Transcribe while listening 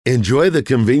Enjoy the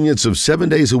convenience of 7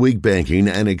 days a week banking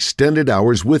and extended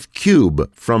hours with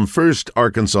Cube from First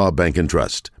Arkansas Bank and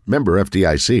Trust. Member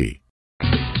FDIC.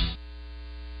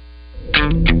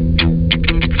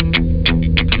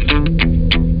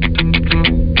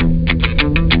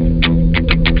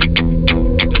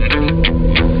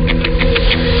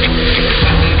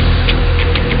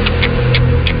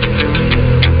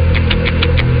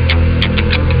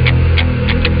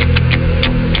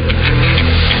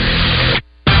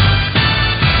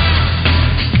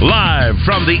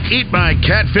 From the Eat My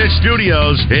Catfish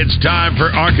studios, it's time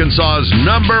for Arkansas's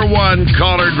 #1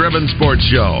 caller-driven sports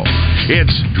show.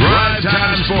 It's Drive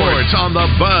Time Sports on the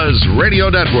Buzz Radio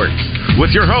Network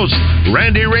with your hosts,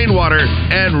 Randy Rainwater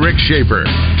and Rick Shaeffer.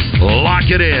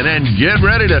 Lock it in and get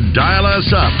ready to dial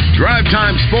us up. Drive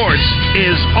Time Sports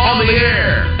is on the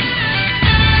air.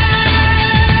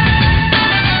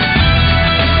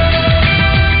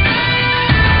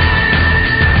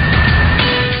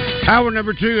 Hour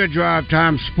number 2 at Drive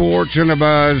Time Sports in the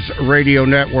Buzz Radio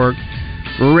Network.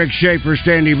 Rick Shaeffer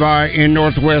standing by in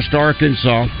Northwest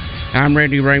Arkansas. I'm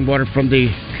Randy Rainwater from the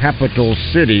capital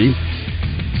city.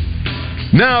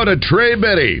 Now to Trey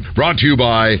Betty, brought to you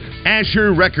by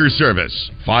Asher Wrecker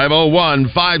Service,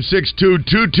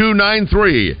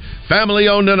 501-562-2293. Family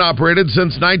owned and operated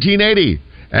since 1980.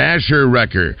 Asher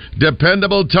Wrecker,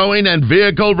 dependable towing and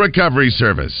vehicle recovery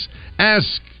service.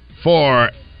 Ask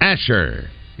for Asher.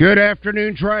 Good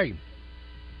afternoon, Trey.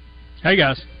 Hey,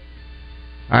 guys.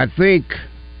 I think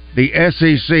the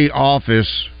SEC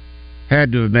office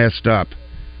had to have messed up.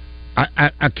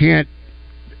 I can't,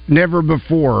 never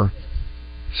before,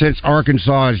 since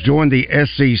Arkansas has joined the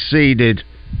SEC, did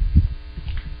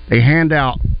they hand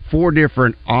out 4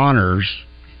 different honors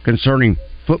concerning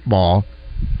football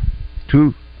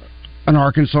to an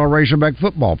Arkansas Razorback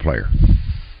football player.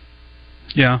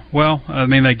 Yeah, well, I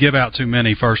mean, they give out too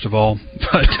many, first of all,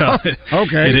 but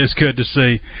okay. It is good to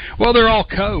see. Well, they're all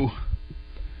co,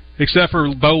 except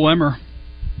for Bo Limmer.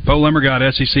 Bo Limmer got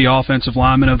SEC Offensive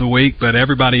Lineman of the Week, but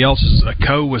everybody else is a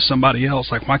co with somebody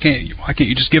else. Like, why can't you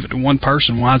just give it to one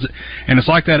person? Why is it? And it's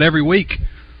like that every week.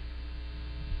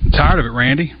 I'm tired of it,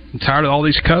 Randy. I'm tired of all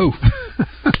these co.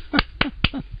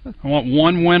 I want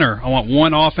one winner. I want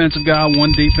one offensive guy,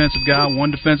 one defensive guy,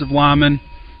 one defensive lineman,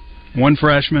 one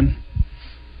freshman.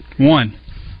 One.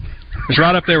 It's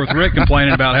right up there with Rick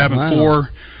complaining about having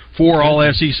four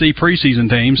all-SEC preseason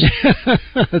teams.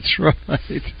 That's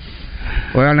right.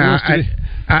 Well, now,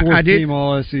 I did team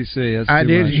all-SEC. I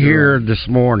did hear this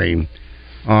morning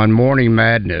on Morning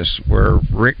Madness where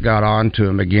Rick got on to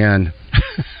him again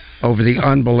over the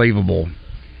unbelievable.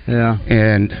 Yeah.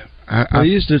 And I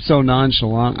used it so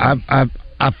nonchalantly.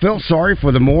 I felt sorry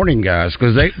for the morning guys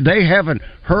because they haven't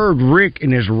heard Rick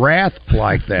in his wrath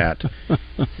like that,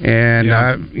 and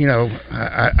yeah.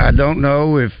 I don't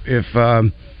know if he's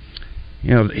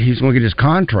going to get his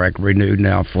contract renewed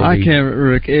now for. I can't,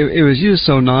 Rick. It was used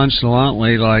so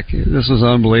nonchalantly, like this was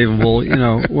unbelievable.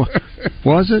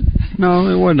 Was it? No,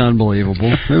 it wasn't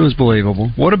unbelievable. It was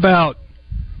believable. What about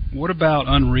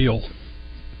Unreal?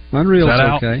 Unreal's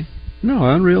out? Okay. No,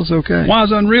 Unreal's okay. Why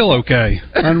is Unreal okay?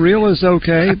 Unreal is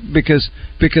okay because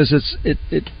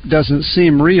it doesn't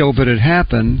seem real, but it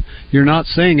happened. You're not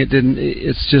saying it didn't.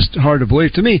 It's just hard to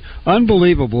believe. To me,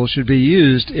 unbelievable should be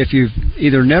used if you've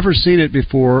either never seen it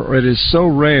before or it is so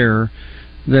rare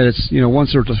that it's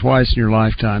once or twice in your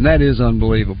lifetime. That is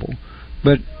unbelievable.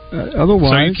 But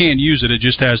otherwise, so you can't use it. It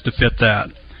just has to fit that.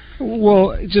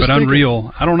 Well, just but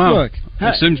Unreal, I don't know. Look,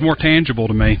 it seems more tangible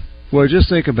to me. Well, just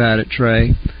think about it,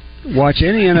 Trey. Watch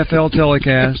any NFL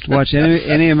telecast, watch any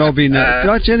MLB,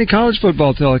 watch any college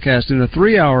football telecast in a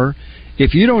 3-hour.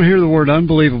 If you don't hear the word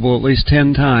unbelievable at least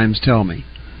 10 times, tell me.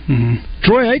 Mm-hmm.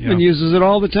 Troy Aikman uses it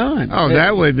all the time. Oh,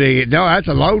 that's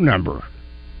a low number.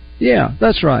 Yeah,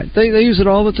 that's right. They use it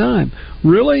all the time.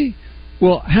 Really?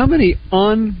 Well, how many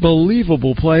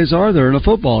unbelievable plays are there in a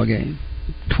football game?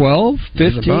 12?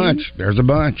 15? There's a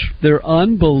bunch. They're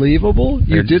unbelievable?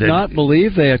 You did not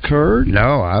believe they occurred?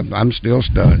 No, I'm still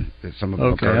stunned that some of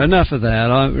them occurred. Enough of that.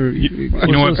 You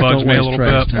know what bugs me a little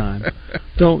bit? Time.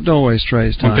 Don't waste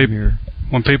Trey's time here.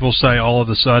 When people say all of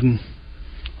a sudden,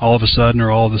 or all of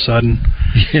a sudden,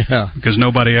 yeah, because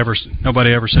nobody ever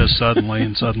says suddenly,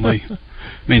 and suddenly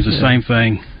means the same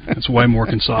thing. It's way more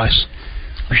concise.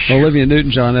 Olivia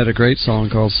Newton-John had a great song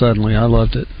called "Suddenly." I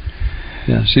loved it.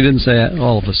 Yeah, she didn't say it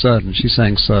all of a sudden. She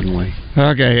sang suddenly.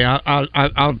 Okay,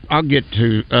 I'll get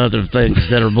to other things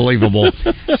that are believable,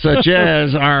 such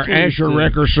as our Asher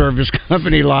Wrecker Service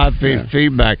Company live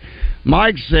feedback.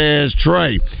 Mike says,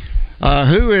 Trey,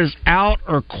 Who is out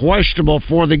or questionable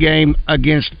for the game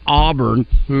against Auburn?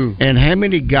 And how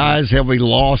many guys have we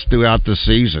lost throughout the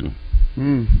season?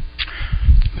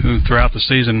 Throughout the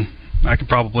season, I could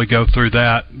probably go through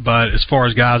that. But as far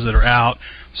as guys that are out,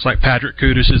 it's like Patrick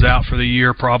Kudus is out for the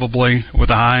year probably with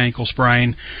a high ankle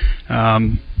sprain.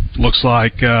 Looks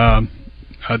like Ty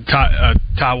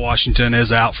Washington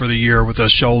is out for the year with a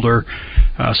shoulder,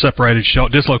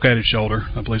 dislocated shoulder,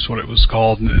 I believe is what it was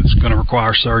called, and it's going to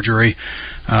require surgery.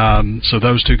 So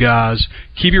those two guys.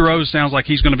 Keevy Rose sounds like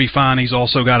he's going to be fine. He's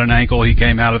also got an ankle. He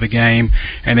came out of the game.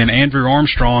 And then Andrew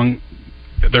Armstrong,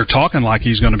 they're talking like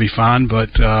he's going to be fine, but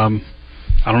I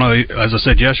don't know. As I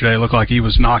said yesterday, it looked like he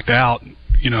was knocked out.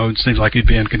 It seems like he'd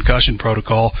be in concussion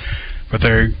protocol, but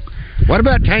what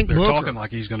about Tank Booker? They're talking like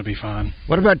he's going to be fine.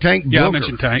 What about Tank Booker? Yeah, I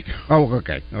mentioned Tank. Oh,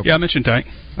 okay. Yeah, I mentioned Tank.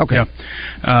 Okay. Yeah.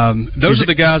 Those are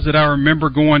the guys that I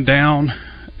remember going down.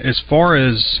 As far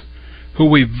as who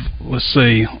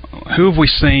have we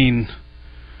seen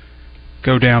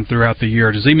go down throughout the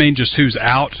year? Does he mean just who's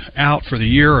out for the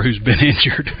year or who's been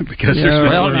injured? Because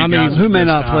who may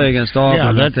not play against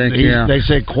Auburn? Yeah, they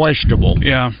say questionable.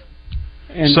 Yeah.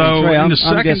 And Trey, in the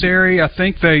secondary, I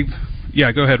think they.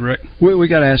 Yeah, go ahead, Rick. We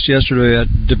got asked yesterday at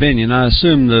Dominion. I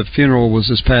assume the funeral was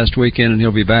this past weekend, and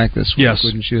he'll be back this week. Yes.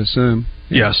 Wouldn't you assume?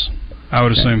 Yes, I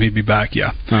would assume he'd be back.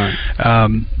 Yeah. All right.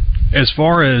 As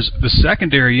far as the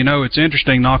secondary, it's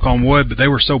interesting, knock on wood, but they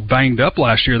were so banged up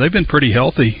last year. They've been pretty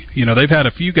healthy. They've had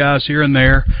a few guys here and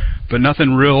there, but nothing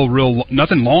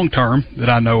nothing long term that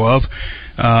I know of.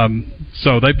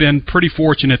 So they've been pretty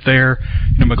fortunate there.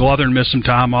 McLaughlin missed some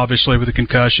time, obviously, with a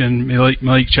concussion.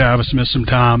 Malik Chavis missed some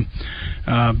time.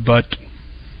 But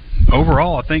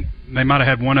overall, I think they might have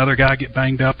had one other guy get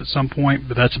banged up at some point,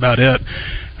 but that's about it.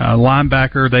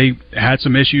 Linebacker, they had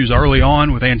some issues early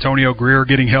on with Antonio Greer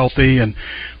getting healthy and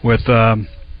with Pooh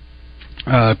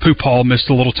missed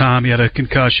a little time. He had a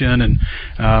concussion and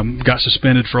got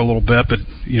suspended for a little bit, but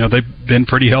they've been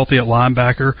pretty healthy at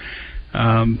linebacker.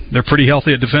 They're pretty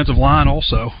healthy at defensive line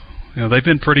also. They've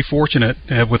been pretty fortunate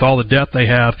with all the depth they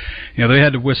have. They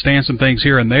had to withstand some things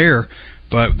here and there,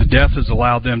 but the depth has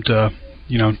allowed them to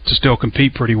still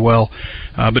compete pretty well.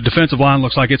 But defensive line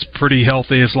looks like it's pretty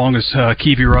healthy as long as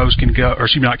Keevy Rose can go, or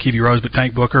not Keevy Rose, but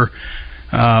Tank Booker.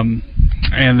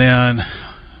 And then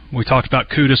we talked about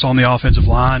Kudus on the offensive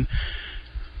line.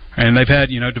 And they've had,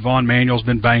 Devon Manuel's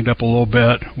been banged up a little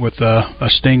bit with a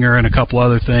stinger and a couple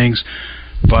other things.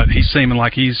 But he's seeming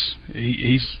like he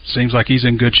seems like he's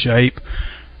in good shape.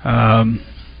 And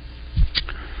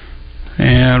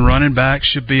running back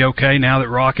should be okay now that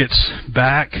Rocket's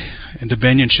back, and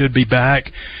Dominion should be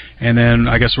back. And then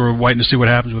I guess we're waiting to see what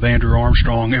happens with Andrew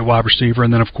Armstrong at wide receiver.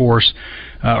 And then, of course,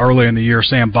 early in the year,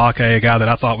 Sam Bakke, a guy that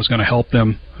I thought was going to help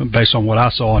them based on what I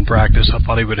saw in practice. I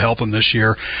thought he would help them this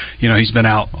year. He's been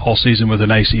out all season with an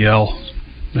ACL.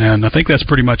 And I think that's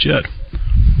pretty much it.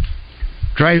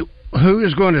 Trey, who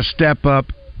is going to step up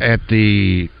at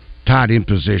the tight end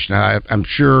position? I'm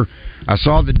sure I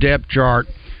saw the depth chart.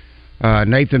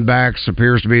 Nathan Bax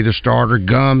appears to be the starter.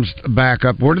 Gums back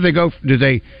up. Where do they go?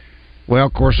 Well,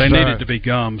 of course, they need it to be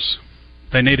Gums.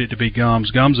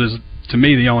 Gums is, to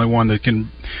me, the only one that can,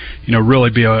 really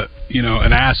be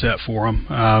an asset for them.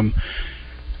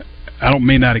 I don't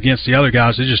mean that against the other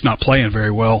guys. They're just not playing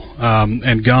very well.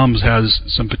 And Gums has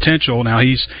some potential. Now,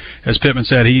 he's, as Pittman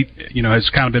said, he has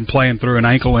kind of been playing through an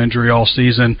ankle injury all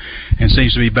season and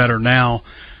seems to be better now.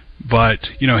 But,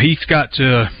 he's got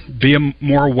to be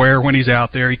more aware when he's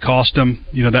out there. He cost him,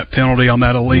 that penalty on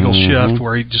that illegal shift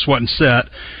where he just wasn't set.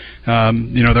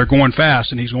 They're going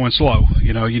fast and he's going slow.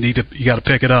 You got to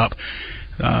pick it up.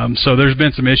 So there's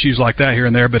been some issues like that here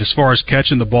and there, but as far as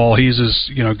catching the ball, he's as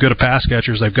good a pass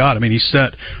catcher as they've got. I mean, he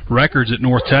set records at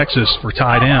North Texas for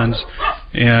tight ends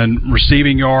and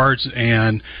receiving yards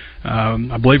and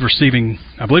I believe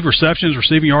receptions,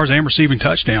 receiving yards, and receiving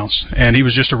touchdowns. And he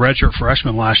was just a redshirt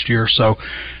freshman last year. So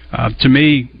to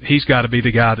me, he's got to be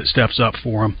the guy that steps up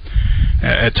for him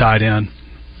at tight end.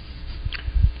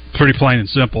 Pretty plain and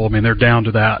simple. I mean, they're down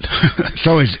to that.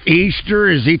 So is he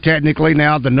technically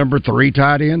now the number 3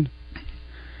 tight end?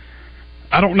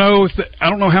 I don't know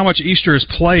how much Easter has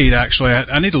played. Actually,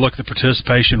 I need to look at the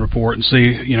participation report and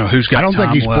see who's got time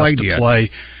left to play. I don't think he's played yet.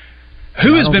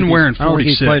 Who has been wearing 46? I don't think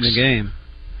he's played in a game.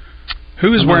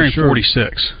 Who is wearing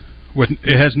 46?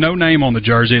 It has no name on the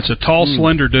jersey. It's a tall,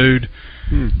 slender dude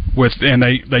and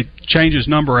they change his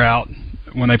number out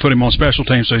when they put him on special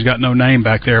teams, so he's got no name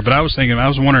back there. But I was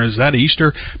wondering, is that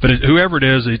Easter? But whoever it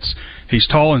is, he's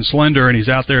tall and slender, and he's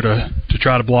out there to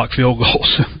try to block field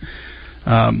goals.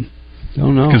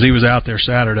 Don't know, because he was out there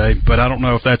Saturday, but I don't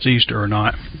know if that's Easter or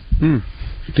not.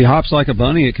 If he hops like a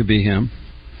bunny, it could be him.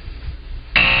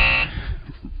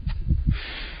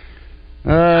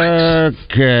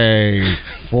 Okay,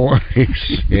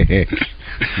 46.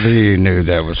 You knew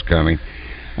that was coming.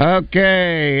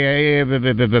 Okay,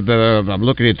 I'm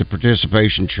looking at the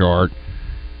participation chart,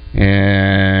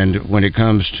 and when it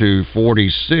comes to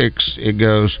 46, it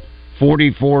goes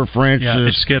 44 Francis. Yeah,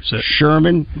 it skips it.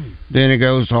 Sherman. Then it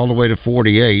goes all the way to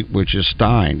 48, which is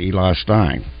Stein, Eli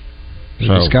Stein.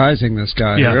 So, disguising this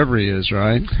guy, whoever he is,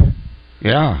 right?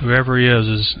 Yeah, whoever he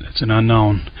is it's an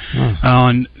unknown. Huh.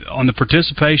 On the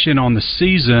participation on the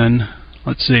season,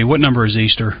 let's see, what number is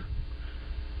Easter?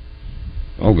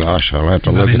 Oh gosh, I'll have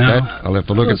to look at that. I'll have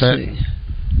to look at that.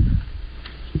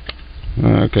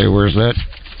 Okay, where's that?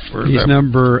 He's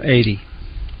number 80.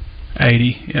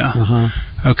 80, yeah. Uh-huh.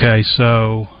 Okay,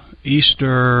 so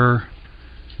Easter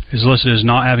is listed as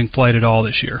not having played at all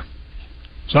this year.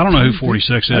 So I don't know who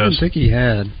 46 is. I didn't think he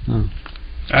had. Oh.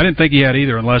 I didn't think he had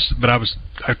either, but I was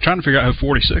trying to figure out who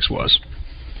 46 was.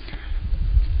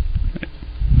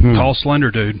 Tall,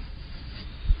 slender dude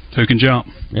who can jump.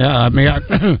 Yeah, I mean,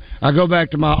 I go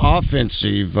back to my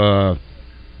offensive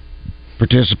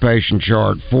participation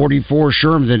chart. 44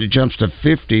 Sherman, then it jumps to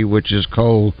 50, which is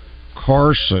Cole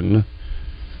Carson.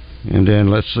 And then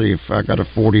let's see if I got a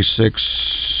 46.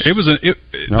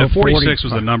 The 46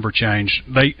 was a number change.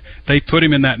 They put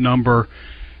him in that number.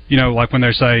 You know, like when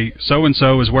they say so and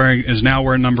so is now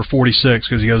wearing number 46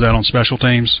 because he goes out on special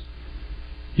teams.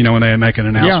 You know, when they make an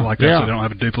announcement like that, so they don't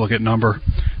have a duplicate number.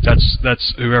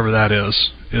 That's whoever that is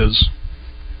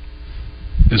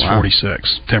wow.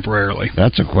 46 temporarily.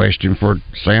 That's a question for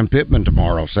Sam Pittman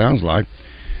tomorrow. Sounds like.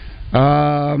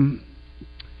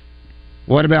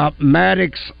 What about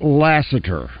Maddox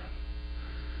Lassiter?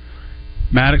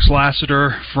 Maddox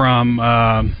Lassiter from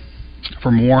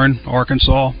Warren,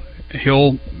 Arkansas.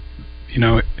 He's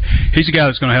the guy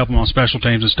that's going to help them on special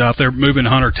teams and stuff. They're moving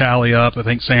Hunter Talley up. I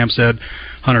think Sam said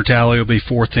Hunter Talley will be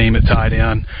fourth team at tight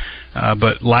end.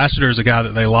 But Lassiter is a guy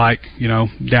that they like,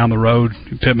 down the road.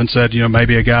 Pittman said,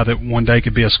 maybe a guy that one day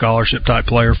could be a scholarship type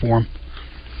player for him.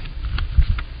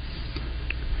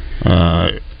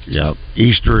 Yeah,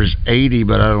 Easter is 80,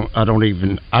 but I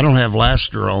don't have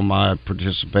Lassiter on my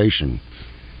participation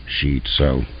sheet,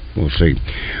 so we'll see.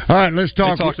 All right, let's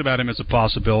talk. They talked about him as a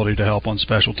possibility to help on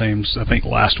special teams, I think,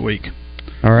 last week.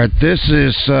 All right, this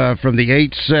is from the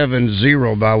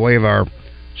 870 by way of our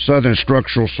Southern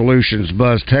Structural Solutions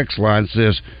Buzz text line.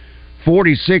 Says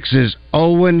 46 is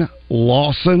Owen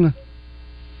Lawson.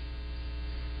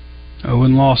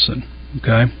 Owen Lawson,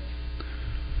 okay.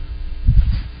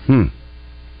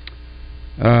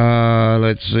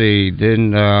 Let's see.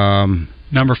 Then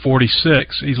number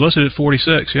 46. He's listed at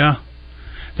 46. Yeah,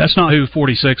 that's not who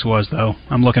 46 was, though.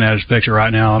 I'm looking at his picture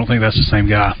right now. I don't think that's the same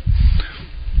guy.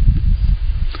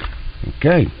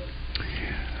 Okay.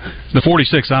 The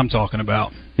 46 I'm talking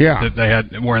about. Yeah. That they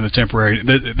had wearing the temporary.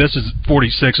 This is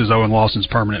 46 is Owen Lawson's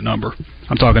permanent number.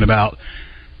 I'm talking about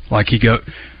like he goes.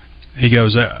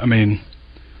 I mean,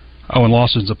 Owen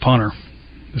Lawson's a punter.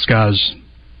 This guy's.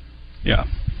 Yeah.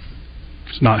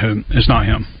 It's not him.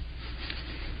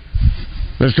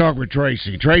 Let's talk with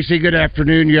Tracy. Tracy, good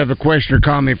afternoon. You have a question or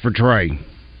comment for Trey?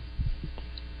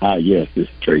 Yes, this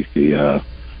is Tracy.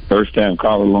 First time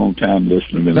caller, long time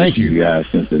listener. Been Thank listening to you guys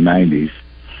since the 90s.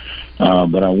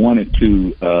 But I wanted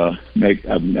to I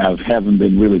haven't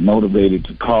been really motivated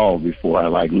to call before. I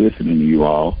like listening to you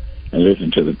all and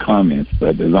listen to the comments,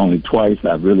 but there's only twice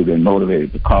I've really been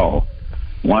motivated to call.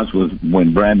 Once was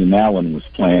when Brandon Allen was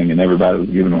playing and everybody was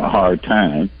giving him a hard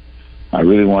time. I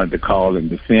really wanted to call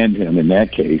and defend him in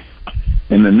that case.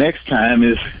 And the next time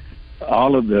is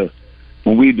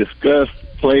when we discuss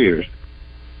players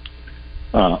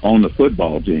on the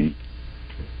football team,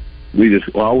 we just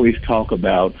always talk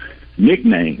about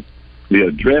nicknames. We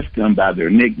address them by their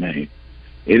nickname.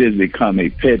 It has become a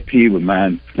pet peeve of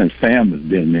mine since Sam has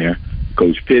been there,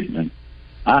 Coach Pittman.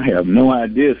 I have no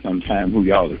idea sometimes who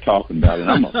y'all are talking about.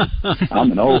 And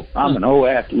I'm an old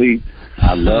athlete.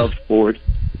 I love sports.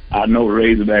 I know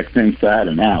Razorbacks inside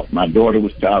and out. My daughter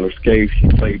was Tyler Scaife. She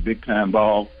played big time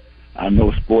ball. I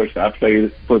know sports. I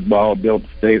played football, Delta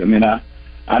State. I mean, I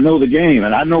know the game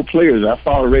and I know players. I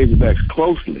follow Razorbacks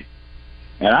closely.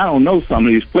 And I don't know some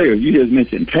of these players. You just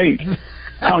mentioned Tank.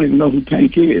 I don't even know who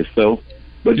Tank is.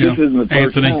 But this isn't the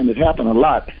first time. It happened a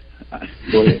lot.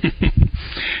 Go ahead.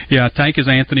 Yeah, Tank is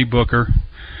Anthony Booker.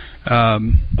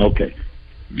 Okay.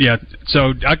 Yeah,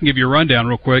 so I can give you a rundown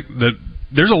real quick.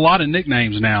 There's a lot of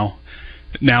nicknames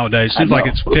nowadays. Seems like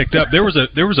it's picked up. There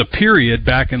was a period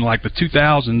back in like the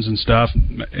 2000s and stuff,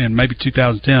 and maybe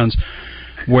 2010s,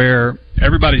 where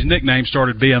everybody's nicknames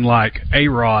started being like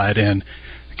A-Rod and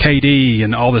KD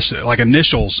and all this, like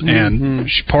initials and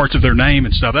parts of their name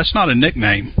and stuff. That's not a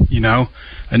nickname, you know.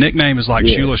 A nickname is like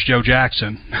Shoeless Joe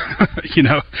Jackson, you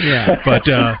know. Yeah.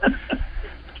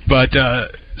 But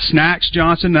Snacks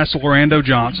Johnson, that's Lorando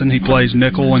Johnson. He plays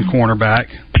nickel and cornerback.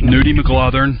 Nudie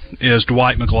McGlothern is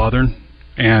Dwight McGlothern,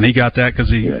 and he got that because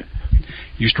he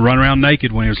used to run around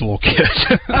naked when he was a little kid.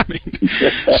 I mean,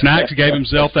 Snacks gave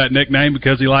himself that nickname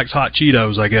because he likes hot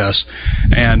Cheetos, I guess.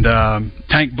 And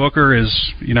Tank Booker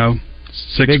is, you know,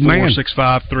 6'4",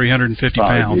 6'5", 350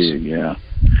 pounds. Big, yeah.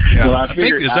 Well, I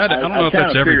figured, I don't know if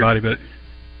that's everybody, but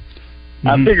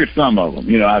I figured some of them.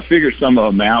 You know, I figured some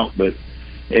of them out, but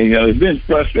you know, it's been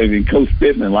frustrating. Coach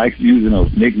Pittman likes using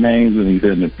those nicknames when he's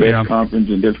in the press conference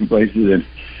in different places, and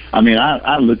I mean,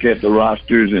 I look at the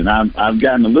rosters, and I've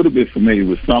gotten a little bit familiar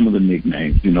with some of the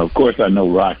nicknames. You know, of course, I know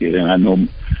Rocket, and I know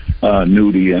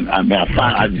Nudie, and I mean,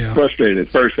 I was frustrated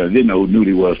at first. I didn't know who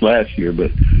Nudie was last year,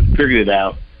 but figured it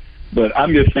out. But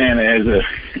I'm just saying,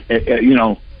 you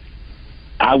know,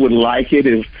 I would like it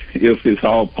if it's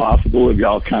all possible, if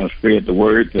y'all kind of spread the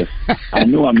word. I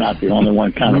know I'm not the only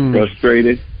one kind of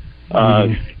frustrated.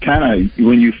 Kind of,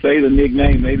 when you say the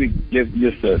nickname, maybe give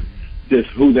just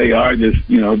who they are, just,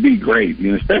 you know, it'd be great.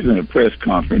 You know, especially in a press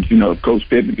conference, you know, if Coach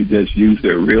Pittman could just use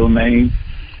their real name,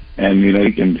 and, you know,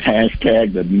 he can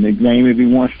hashtag the nickname if he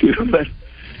wants to, but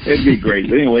it'd be great.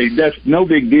 But anyway, that's no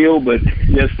big deal, but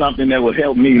just something that would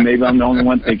help me. Maybe I'm the only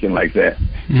one thinking like that.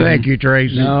 Thank you,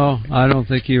 Tracy. No, I don't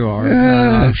think you are.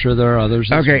 I'm sure there are others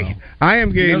as well. I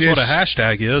am getting what a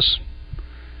hashtag is.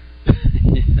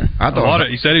 I thought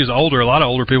he said he was older. A lot of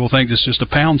older people think it's just a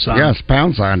pound sign. Yes,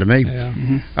 pound sign to me. Yeah.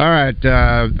 All right,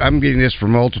 I'm getting this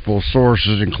from multiple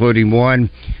sources, including one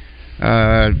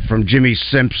from Jimmy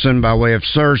Simpson by way of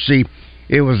Cersei.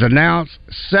 It was announced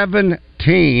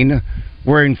 17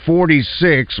 wearing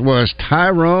 46 was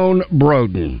Tyrone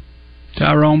Broden.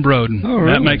 Tyrone Broden. Oh,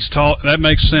 really? That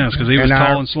makes sense because he was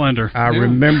tall and slender. I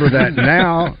remember that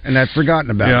now, and I'd forgotten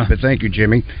about it. But thank you,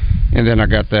 Jimmy. And then I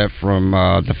got that from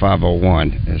the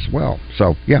 501 as well.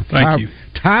 So thank you,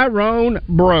 Tyrone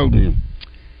Broden.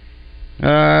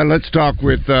 Let's talk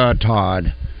with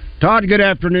Todd. Todd, good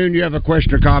afternoon. You have a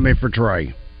question or comment for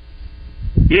Trey?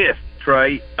 Yes,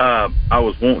 Trey. I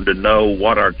was wanting to know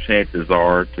what our chances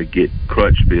are to get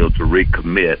Crutchfield to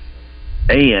recommit,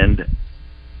 and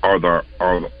are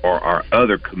our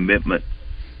other commitments,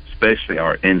 especially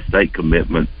our in-state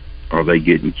commitments, are they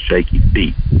getting shaky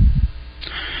feet?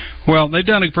 Well, they've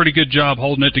done a pretty good job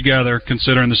holding it together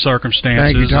considering the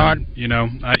circumstances. Thank you, Todd. And, you know,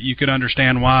 you could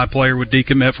understand why a player would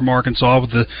decommit from Arkansas with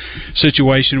the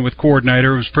situation with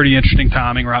coordinator. It was pretty interesting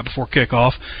timing right before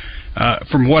kickoff.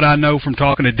 From what I know from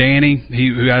talking to Danny,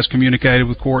 who has communicated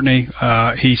with Courtney,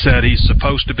 he said he's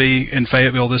supposed to be in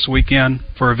Fayetteville this weekend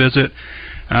for a visit.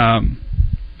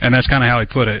 And that's kind of how he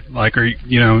put it. Like, are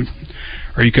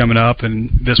you coming up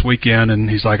and this weekend? And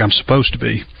he's like, I'm supposed to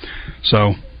be.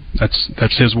 So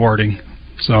that's his wording.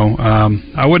 So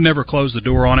I would never close the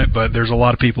door on it, but there's a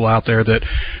lot of people out there that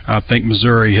think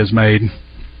Missouri has made,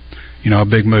 a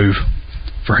big move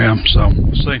for him. So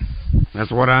we'll see.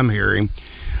 That's what I'm hearing.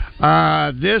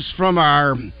 This from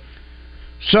our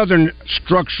Southern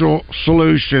Structural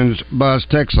Solutions Buzz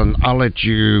Texan. I'll let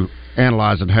you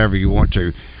analyze it however you want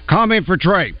to. Comment for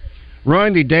Trey.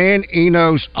 Running the Dan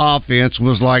Enos offense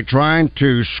was like trying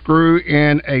to screw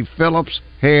in a Phillips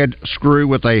head screw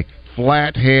with a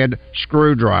flathead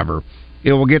screwdriver.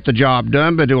 It will get the job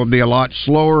done, but it will be a lot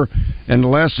slower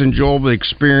and less enjoyable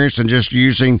experience than just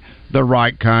using the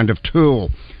right kind of tool.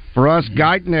 For us,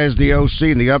 Guyton as the OC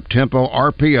and the up-tempo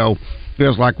RPO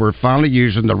feels like we're finally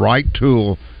using the right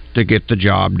tool to get the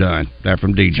job done. That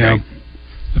from DJ. Yeah.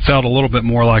 It felt a little bit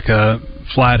more like a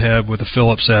flathead with a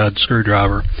Phillips head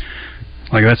screwdriver.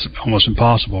 Like, that's almost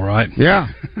impossible, right? Yeah.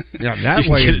 That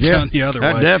way. Get it done the other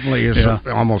way. That definitely is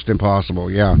almost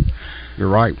impossible. Yeah, you're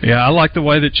right. Yeah, I like the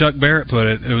way that Chuck Barrett put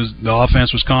it. It was the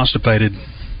offense was constipated,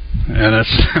 and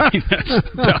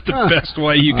that's about the best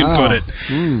way you can put it.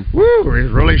 Woo!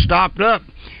 It really stopped up.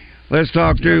 Let's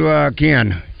talk to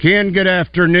Ken. Ken, good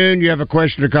afternoon. You have a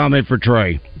question or comment for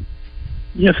Trey?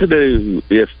 Yes, I do.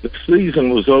 If the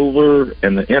season was over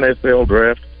and the NFL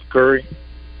draft was occurring,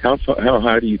 how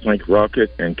high do you think Rocket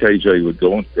and KJ would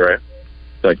go in the draft?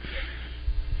 Thanks.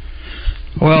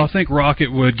 Well, I think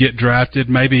Rocket would get drafted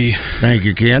maybe Thank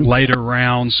you, Ken. later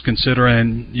rounds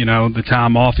considering, the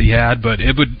time off he had, but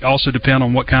it would also depend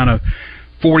on what kind of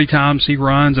 40 times he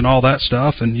runs and all that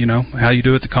stuff and, how you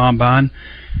do at the combine.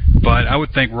 But I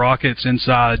would think Rocket's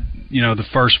inside, the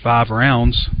first 5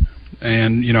 rounds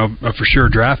and, a for sure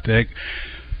draft pick,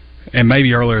 and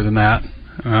maybe earlier than that.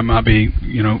 Might be,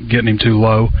 getting him too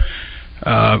low.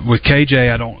 With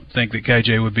KJ, I don't think that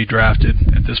KJ would be drafted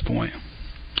at this point.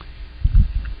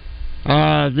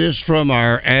 This from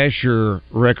our Asher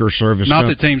Wrecker Service. Not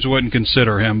that teams wouldn't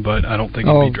consider him, but I don't think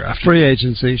he'd be drafted. Free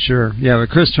agency, sure. Yeah, but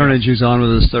Chris Turnage, who's on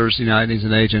with us Thursday night, he's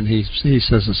an agent. He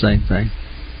says the same thing.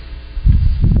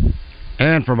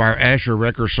 And from our Asher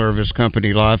Wrecker Service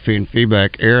Company live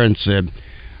feedback, Aaron said,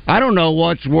 I don't know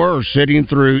what's worse, sitting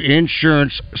through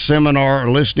insurance seminar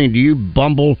or listening to you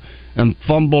bumble and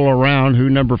fumble around who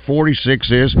number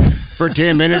 46 is for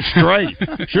 10 minutes straight.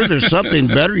 Sure, there's something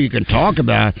better you can talk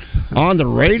about on the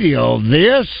radio.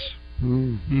 This?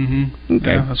 Mm-hmm. Okay.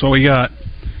 Yeah, that's what we got.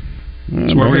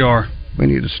 That's where we are. We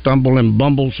need to stumble and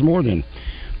bumble some more then.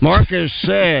 Marcus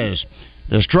says,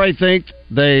 does Trey think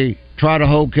they try to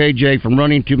hold KJ from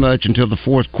running too much until the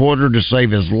fourth quarter to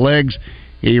save his legs?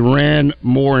 He ran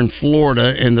more in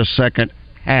Florida in the second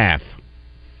half.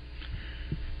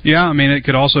 Yeah, I mean, it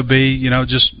could also be,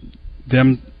 just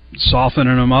them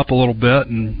softening him up a little bit.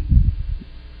 And,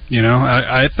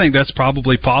 I think that's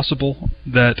probably possible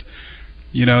that,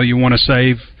 you want to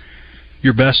save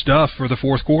your best stuff for the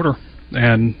fourth quarter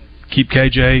and keep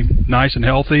KJ nice and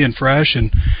healthy and fresh.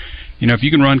 And, if you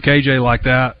can run KJ like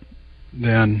that,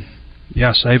 then,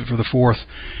 yeah, save it for the fourth.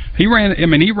 He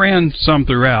ran some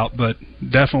throughout, but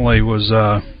definitely was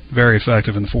very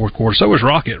effective in the fourth quarter. So was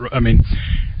Rocket. I mean,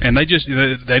 and they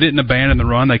didn't abandon the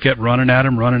run. They kept running at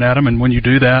him, and when you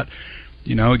do that,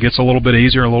 it gets a little bit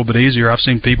easier. I've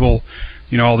seen people,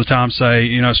 all the time say,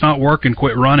 it's not working,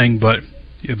 quit running, but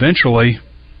eventually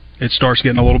it starts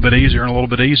getting a little bit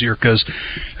easier because,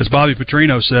 as Bobby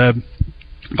Petrino said,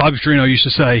 Bobby Petrino used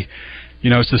to say,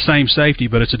 it's the same safety,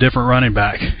 but it's a different running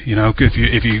back.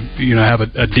 If you have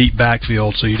a deep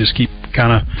backfield, so you just keep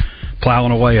kind of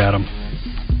plowing away at them.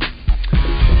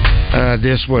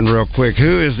 This one real quick.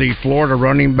 Who is the Florida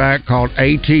running back called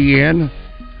ATN?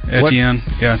 Etienne,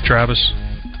 yeah, Travis.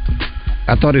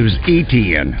 I thought it was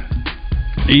Etienne.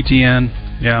 Etienne,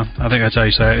 yeah, I think that's how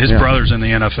you say it. His brother's in the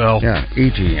NFL. Yeah,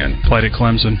 Etienne. Played at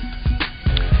Clemson.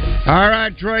 All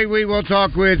right, Trey, we will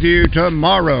talk with you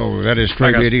tomorrow. That is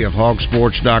Trey Biddy of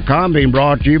hogsports.com, being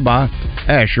brought to you by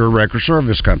Asher Wrecker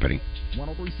Service Company.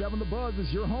 103.7 The Buzz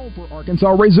is your home for Arkansas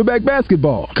Razorback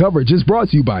basketball. Coverage is brought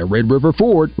to you by Red River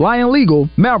Ford, Lion Legal,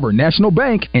 Malvern National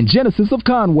Bank, and Genesis of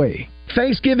Conway.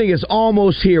 Thanksgiving is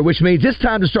almost here, which means it's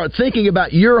time to start thinking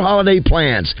about your holiday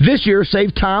plans. This year,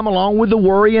 save time along with the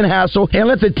worry and hassle, and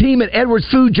let the team at Edwards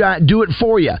Food Giant do it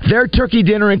for you. Their turkey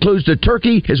dinner includes the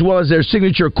turkey, as well as their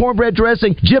signature cornbread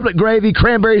dressing, giblet gravy,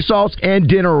 cranberry sauce, and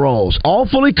dinner rolls. All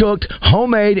fully cooked,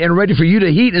 homemade, and ready for you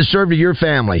to heat and serve to your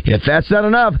family. If that's not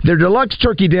enough, their deluxe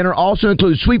turkey dinner also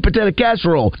includes sweet potato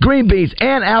casserole, green beans,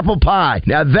 and apple pie.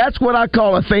 Now that's what I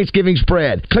call a Thanksgiving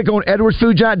spread. Click on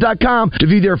EdwardsFoodGiant.com to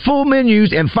view their full menus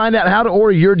and find out how to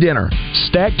order your dinner.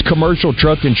 Stacked Commercial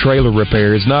Truck and Trailer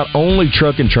Repair is not only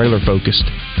truck and trailer focused.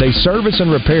 They service and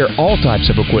repair all types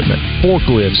of equipment: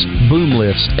 forklifts, boom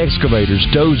lifts, excavators,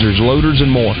 dozers, loaders,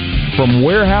 and more. From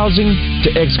warehousing to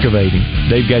excavating,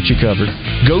 they've got you covered.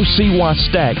 Go see why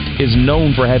Stacked is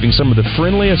known for having some of the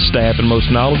friendliest staff and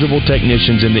most knowledgeable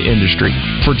technicians in the industry.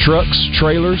 For trucks,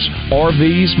 trailers,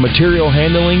 RVs, material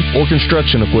handling, or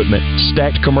construction equipment,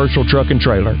 Stacked Commercial Truck and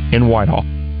Trailer in Whitehall.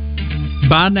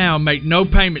 Buy now and make no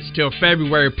payments till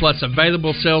February plus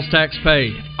available sales tax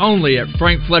paid. Only at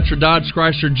Frank Fletcher Dodge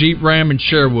Chrysler Jeep Ram in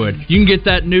Sherwood. You can get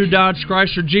that new Dodge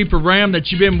Chrysler Jeep or Ram that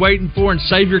you've been waiting for and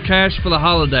save your cash for the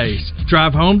holidays.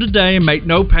 Drive home today and make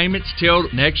no payments till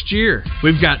next year.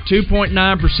 We've got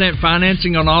 2.9%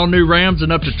 financing on all new Rams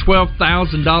and up to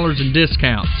 $12,000 in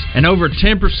discounts. And over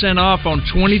 10% off on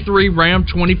 23 Ram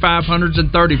 2500s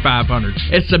and 3500s.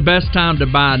 It's the best time to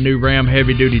buy a new Ram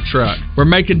heavy-duty truck. We're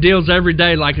making deals every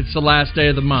day like it's the last day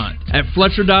of the month. At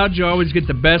Fletcher Dodge, you always get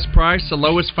the best price, the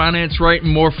lowest finance rate,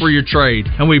 and more for your trade.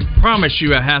 And we promise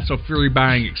you a hassle-free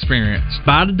buying experience.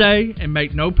 Buy today and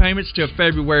make no payments till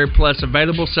February plus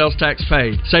available sales tax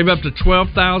paid. Save up to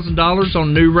 $12,000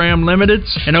 on new Ram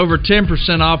Limiteds and over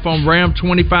 10% off on Ram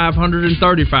 2500 and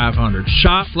 3500.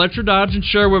 Shop Fletcher Dodge in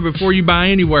Sherwood before you buy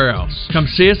anywhere else. Come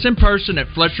see us in person at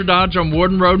Fletcher Dodge on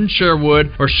Warden Road in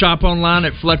Sherwood or shop online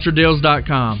at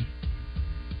FletcherDeals.com.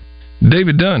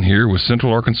 David Dunn here with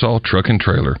Central Arkansas Truck and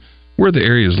Trailer. We're the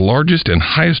area's largest and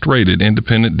highest rated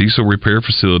independent diesel repair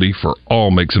facility for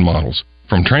all makes and models,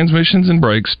 from transmissions and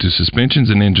brakes to suspensions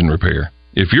and engine repair.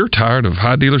 If you're tired of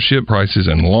high dealership prices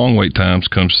and long wait times,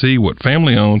 come see what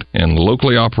family-owned and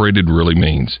locally operated really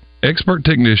means. Expert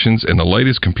technicians and the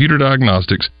latest computer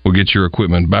diagnostics will get your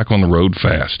equipment back on the road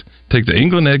fast. Take the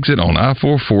England exit on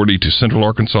I-440 to Central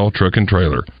Arkansas Truck and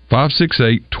Trailer.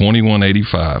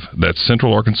 568-2185. That's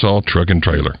Central Arkansas Truck and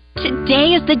Trailer.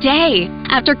 Today is the day.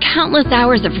 After countless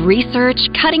hours of research,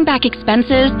 cutting back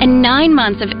expenses, and 9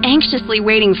 months of anxiously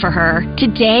waiting for her,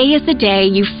 today is the day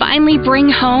you finally bring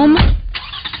home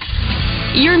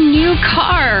your new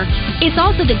car. It's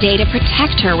also the day to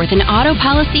protect her with an auto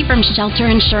policy from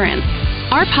Shelter Insurance.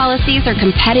 Our policies are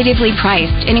competitively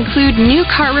priced and include new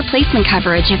car replacement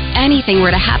coverage if anything were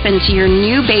to happen to your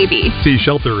new baby. See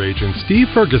Shelter agents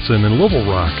Steve Ferguson in Little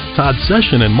Rock, Todd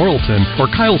Session in Morrilton, or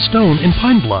Kyle Stone in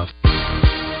Pine Bluff.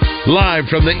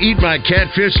 Live from the Eat My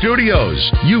Catfish studios,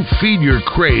 you feed your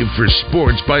crave for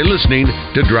sports by listening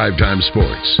to Drive Time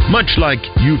Sports. Much like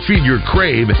you feed your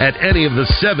crave at any of the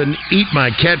 7 Eat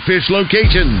My Catfish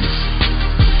locations.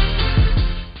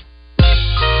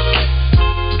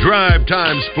 Drive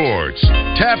Time Sports,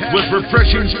 tapped with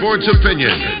refreshing sports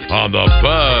opinion on the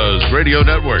Buzz Radio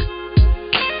Network.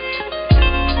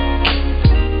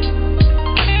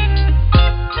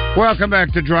 Welcome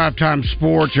back to Drive Time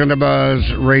Sports on the Buzz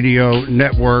Radio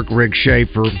Network. Rick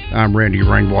Shaeffer, I'm Randy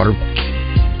Rainwater.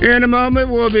 In a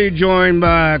moment, we'll be joined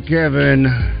by Kevin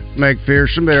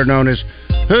McPherson, better known as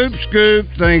Hoop Scoop,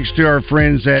 thanks to our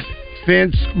friends at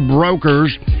Fence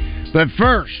Brokers. But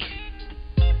first,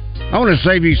 I want to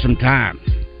save you some time,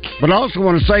 but I also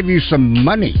want to save you some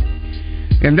money.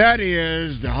 And that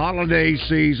is the holiday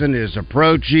season is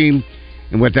approaching,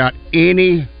 and without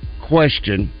any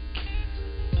question,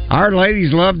 our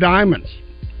ladies love diamonds.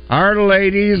 Our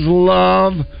ladies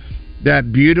love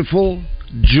that beautiful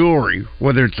jewelry,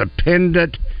 whether it's a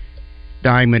pendant,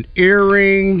 diamond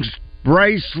earrings,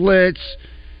 bracelets.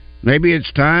 Maybe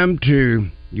it's time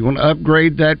you want to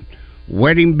upgrade that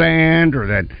wedding band or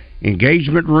that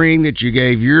engagement ring that you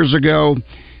gave years ago.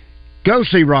 Go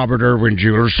see Robert Irwin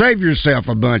Jewelers. Save yourself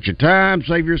a bunch of time.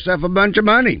 Save yourself a bunch of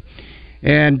money.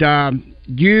 And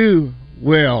you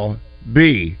will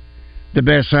be the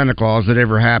best Santa Claus that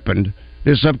ever happened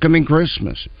this upcoming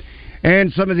Christmas.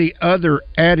 And some of the other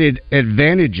added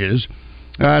advantages,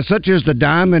 such as the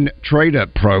Diamond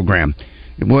Trade-Up Program.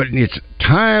 It's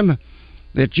time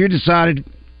that you decided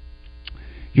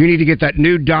you need to get that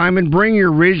new diamond. Bring your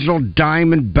original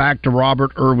diamond back to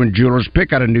Robert Irwin Jewelers.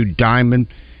 Pick out a new diamond.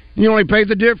 You only pay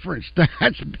the difference. Is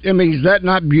that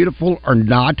not beautiful or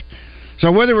not?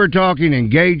 So whether we're talking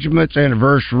engagements,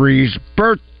 anniversaries,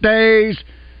 birthdays,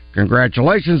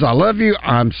 congratulations, I love you,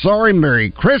 I'm sorry, Merry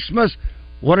Christmas,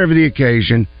 whatever the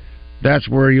occasion, that's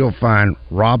where you'll find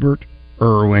Robert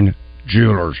Irwin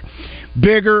Jewelers.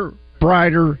 Bigger,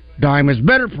 brighter diamonds,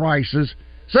 better prices.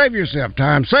 Save yourself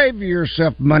time, save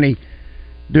yourself money.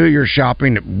 Do your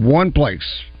shopping at one place,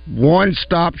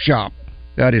 one-stop shop.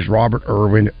 That is Robert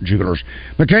Irwin Jewelers.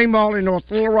 McCain Mall in North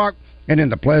Little Rock and in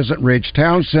the Pleasant Ridge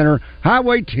Town Center,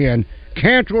 Highway 10,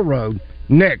 Cantrell Road,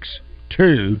 next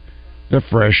to the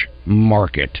Fresh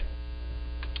Market.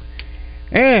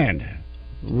 And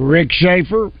Rick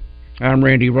Shaeffer, I'm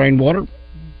Randy Rainwater.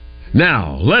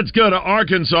 Now, let's go to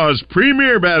Arkansas's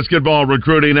premier basketball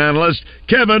recruiting analyst,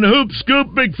 Kevin Hoop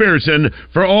Scoop McPherson,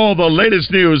 for all the latest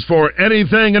news for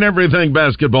anything and everything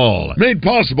basketball. Made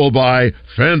possible by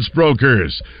Fence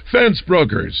Brokers. Fence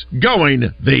Brokers,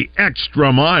 going the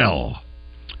extra mile.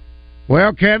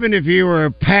 Well, Kevin, if you were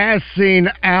passing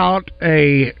out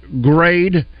a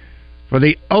grade for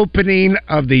the opening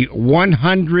of the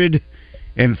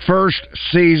 101st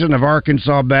season of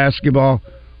Arkansas basketball,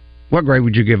 what grade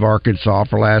would you give Arkansas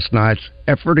for last night's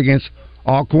effort against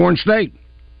Alcorn State?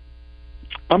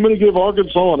 I'm going to give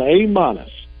Arkansas an A-.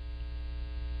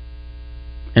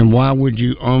 And why would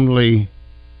you only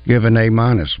give an A-?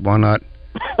 Why not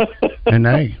an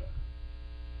A?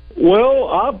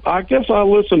 Well, I guess I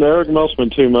listen to Eric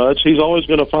Musman too much. He's always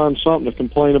going to find something to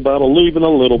complain about, even a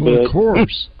little bit. Of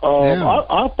course.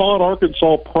 I thought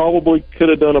Arkansas probably could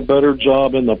have done a better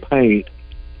job in the paint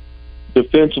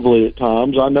defensively at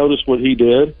times. I noticed what he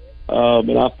did,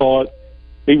 and I thought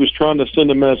he was trying to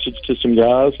send a message to some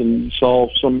guys, and saw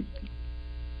some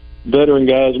veteran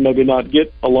guys maybe not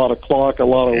get a lot of clock, a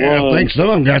lot of runs. I think some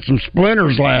of them got some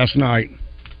splinters last night.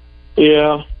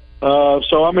 Yeah.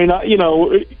 So, I mean,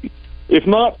 if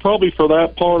not probably for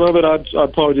that part of it, I'd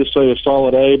probably just say a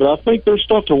solid A. But I think there's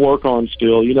stuff to work on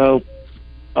still.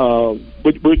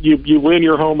 But you win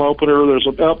your home opener. There's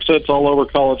upsets all over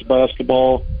college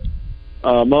basketball.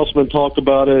 Musman talked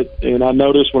about it, and I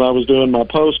noticed when I was doing my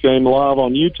post game live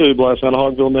on YouTube last night,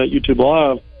 Hogville Net YouTube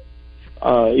Live,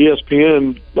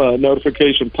 ESPN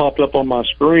notification popped up on my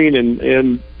screen,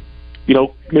 and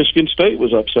Michigan State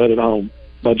was upset at home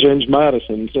by James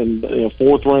Madison, and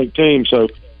fourth ranked team. So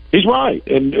he's right.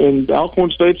 And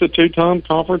Alcorn State's a two-time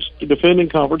defending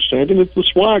conference champion. It's the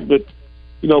SWAC, but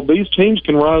these teams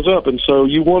can rise up, and so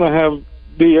you want to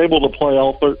be able to play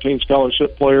all 13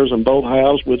 scholarship players in both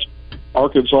halves, which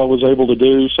Arkansas was able to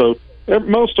do. So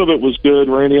most of it was good,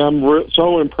 Randy. I'm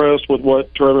so impressed with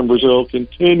what Trevor Brazile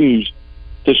continues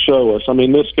to show us. I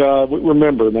mean, this guy,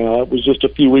 remember now, it was just a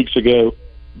few weeks ago,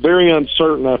 very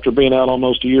uncertain after being out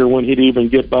almost a year when he'd even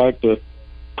get back to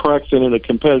practicing in a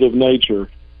competitive nature.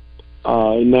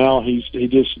 And now he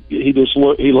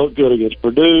looked good against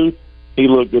Purdue. He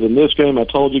looked good in this game. I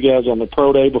told you guys on the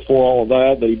pro day before all of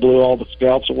that he blew all the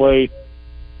scouts away.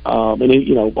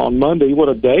 And on Monday, what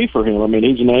a day for him. I mean,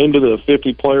 he's named to the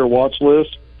 50-player watch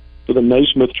list for the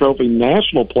Naismith Trophy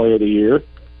National Player of the Year.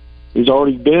 He's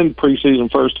already been preseason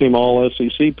first-team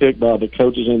All-SEC pick by the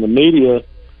coaches and the media.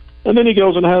 And then he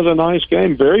goes and has a nice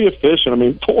game, very efficient. I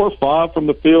mean, 4 or 5 from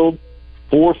the field,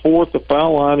 4 or 4 at the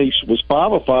foul line. He was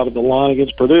 5 of 5 at the line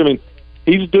against Purdue. I mean,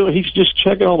 he's just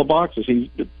checking all the boxes. He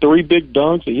 3 big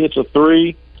dunks. He hits a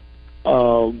 3.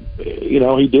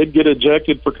 He did get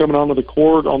ejected for coming onto the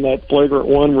court on that flagrant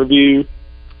 1 review,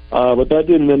 but that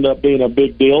didn't end up being a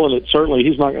big deal, and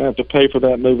he's not going to have to pay for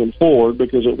that moving forward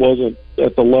because it wasn't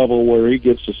at the level where he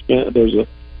gets there's a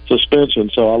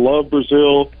suspension. So I love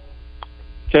Brazile.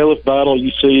 Caliph Battle,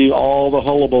 you see all the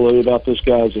hullabaloo about this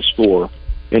guy as a scorer,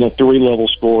 and a 3-level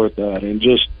scorer at that, and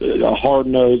just a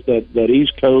hard-nosed, that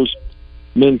East Coast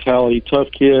mentality, tough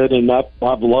kid, and I've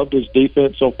loved his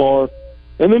defense so far.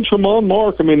 And then Tremont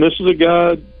Mark, I mean, this is a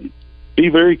guy, be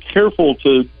very careful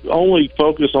to only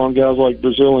focus on guys like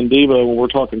Brazile and Devo when we're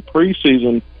talking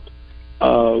preseason,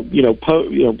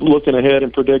 looking ahead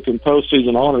and predicting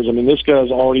postseason honors. I mean, this guy's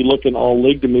already looking all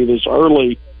league to me this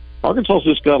early. Arkansas's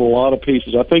just got a lot of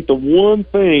pieces. I think the one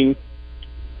thing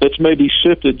that's maybe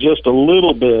shifted just a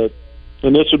little bit,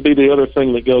 and this would be the other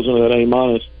thing that goes into that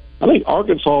A-, I think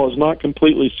Arkansas is not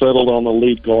completely settled on the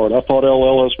lead guard. I thought L.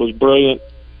 Ellis was brilliant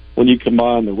when you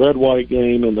combine the red-white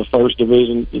game and the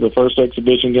first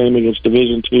exhibition game against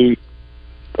Division II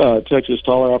Texas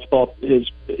Toller. I thought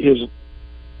his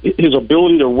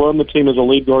ability to run the team as a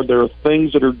lead guard, there are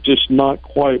things that are just not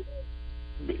quite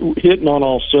hitting on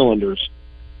all cylinders.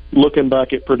 Looking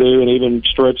back at Purdue and even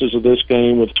stretches of this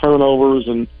game with turnovers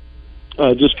and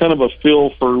just kind of a feel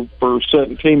for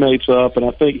setting teammates up, and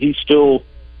I think he's still,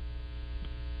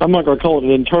 I'm not going to call it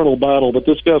an internal battle, but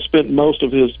this guy spent most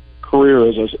of his career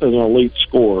as an elite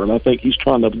scorer, and I think he's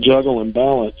trying to juggle and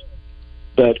balance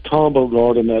that combo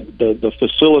guard and that the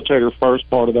facilitator first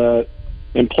part of that,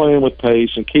 and playing with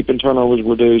pace and keeping turnovers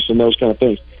reduced and those kind of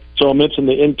things. So I mentioned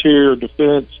the interior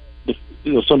defense,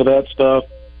 some of that stuff,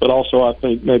 but also I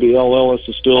think maybe L. Ellis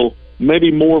is still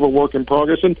maybe more of a work in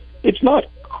progress, and it's not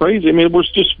crazy. I mean, we're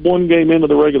just one game into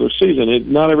the regular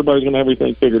season. Not everybody's going to have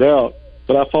everything figured out,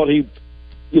 but I thought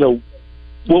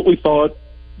what we thought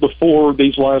before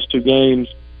these last 2 games,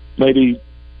 maybe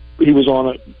he was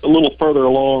on a little further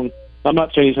along. I'm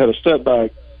not saying he's had a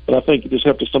setback, but I think you just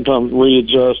have to sometimes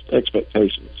readjust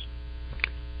expectations.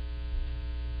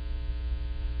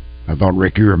 I thought,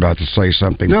 Rick, you were about to say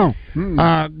something. No.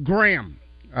 Graham.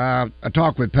 I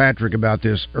talked with Patrick about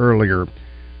this earlier.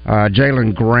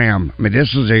 Jalen Graham. I mean,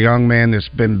 this is a young man that's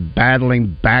been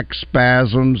battling back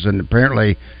spasms, and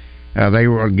apparently they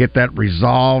will get that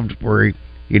resolved where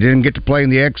he didn't get to play in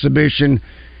the exhibition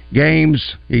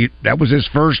games. That was his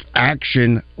first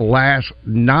action last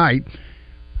night.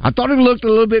 I thought it looked a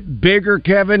little bit bigger,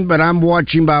 Kevin, but I'm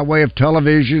watching by way of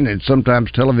television, and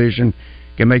sometimes television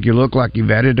can make you look like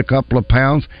you've added a couple of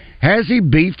pounds. Has he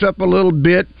beefed up a little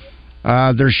bit?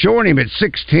 They're showing him at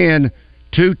 6'10",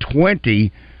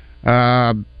 220.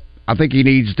 I think he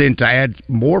needs then to add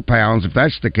more pounds, if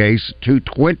that's the case,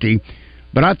 220.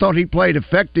 But I thought he played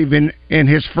effective in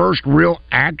his first real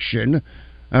action.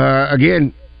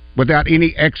 Again, without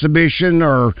any exhibition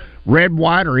or red,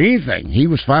 white, or anything. He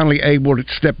was finally able to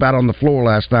step out on the floor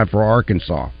last night for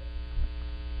Arkansas.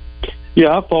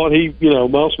 Yeah, I thought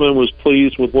Musselman was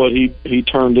pleased with what he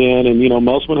turned in, and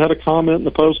Musselman had a comment in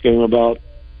the postgame about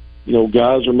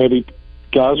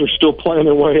guys are still playing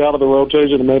their way out of the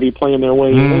rotation and maybe playing their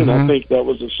way in. I think that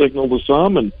was a signal to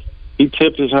some, and he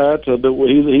tipped his hat to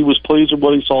he was pleased with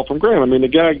what he saw from Graham. I mean, the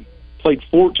guy played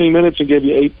 14 minutes and gave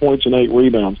you 8 points and 8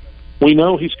 rebounds. We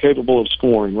know he's capable of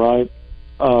scoring, right?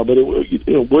 But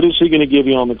what is he going to give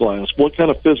you on the glass? What kind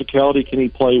of physicality can he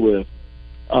play with?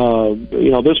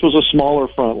 This was a smaller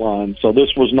front line, so this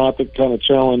was not the kind of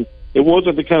challenge. It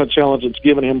wasn't the kind of challenge that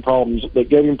gave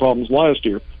him problems last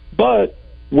year. But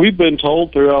we've been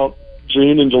told throughout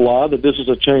June and July that this is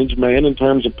a changed man in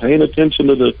terms of paying attention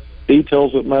to the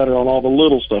details that matter on all the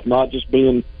little stuff, not just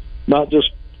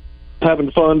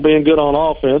having fun, being good on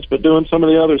offense, but doing some of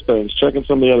the other things, checking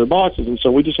some of the other boxes. And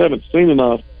so we just haven't seen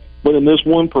enough. But in this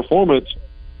one performance,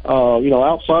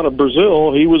 outside of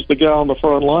Brazil, he was the guy on the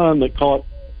front line that caught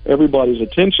everybody's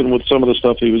attention with some of the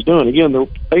stuff he was doing. Again, there were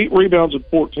 8 rebounds in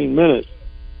 14 minutes.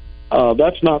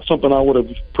 That's not something I would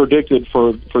have predicted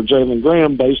for Jalen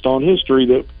Graham based on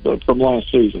history from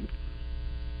last season.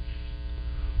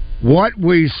 What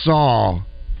we saw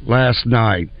last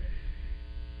night,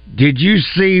 did you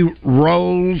see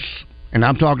roles, and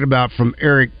I'm talking about from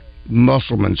Eric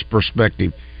Musselman's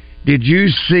perspective, did you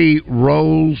see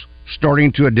roles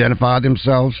starting to identify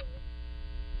themselves?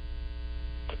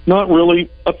 Not really.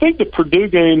 I think the Purdue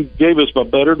game gave us a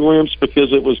better glimpse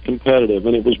because it was competitive,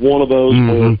 and it was one of those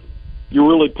where you're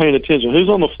really paying attention. Who's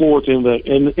on the floor at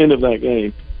the end of that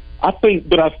game? I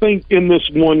think in this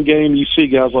one game you see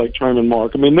guys like Trayvon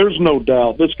Mark. I mean, there's no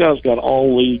doubt this guy's got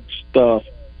all league stuff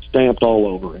stamped all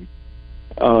over him.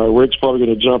 Rick's probably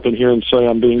going to jump in here and say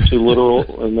I'm being too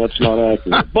literal, and that's not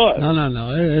accurate. But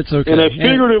no, it's okay. In a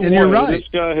figurative way, you're right. This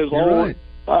guy has right.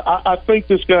 I think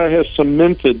this guy has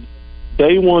cemented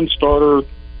day one starter,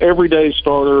 everyday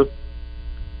starter,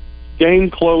 game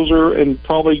closer, and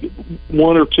probably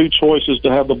one or two choices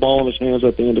to have the ball in his hands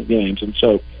at the end of games. And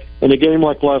so in a game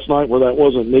like last night where that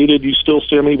wasn't needed, you still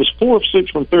see him. He was 4 of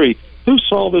 6 from 3. Who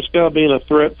saw this guy being a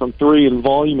threat from 3 in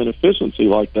volume and efficiency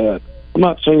like that? I'm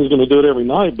not saying he's going to do it every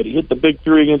night, but he hit the big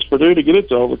 3 against Purdue to get it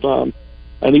to overtime.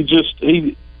 And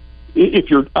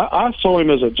I saw him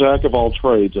as a jack of all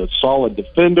trades, a solid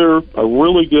defender, a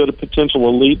really good potential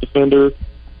elite defender,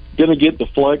 going to get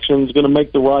deflections, going to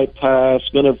make the right pass,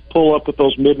 going to pull up with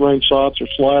those mid-range shots or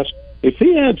slash. If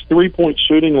he adds 3-point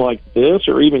shooting like this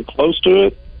or even close to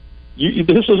it,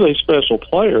 this is a special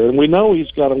player. And we know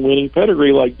he's got a winning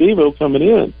pedigree like Devo coming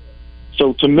in.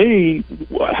 So to me,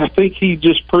 I think he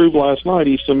just proved last night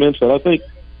he cements that. I think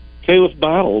Caleb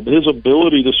battled his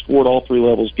ability to score at all 3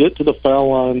 levels, get to the foul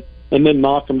line, and then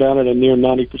knock him down at a near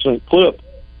 90% clip.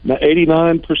 Now,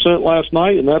 89% last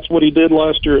night, and that's what he did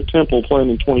last year at Temple playing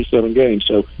in 27 games.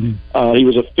 So he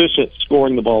was efficient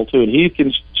scoring the ball, too. And he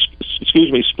can,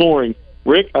 scoring.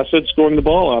 Rick, I said scoring the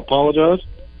ball. I apologize.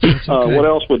 Okay. What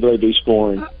else would they be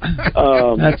scoring?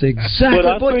 That's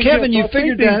exactly. Kevin, you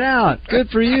figured that out. Good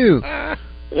for you. Good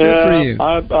for you.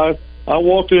 I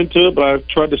walked into it, but I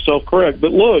tried to self-correct.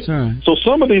 But look, so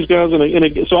some of these guys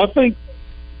so I think,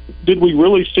 did we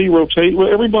really see rotate?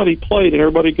 Well, everybody played, and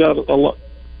everybody got a lot.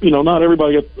 Not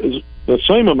everybody got the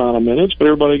same amount of minutes, but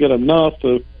everybody got enough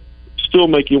to still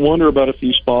make you wonder about a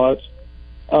few spots.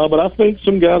 But I think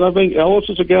some guys. I think Ellis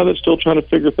is a guy that's still trying to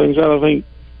figure things out. I think.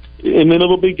 And then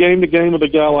it'll be game to game with a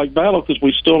guy like Battle because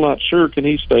we're still not sure can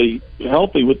he stay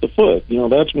healthy with the foot.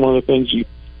 That's one of the things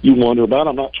you wonder about.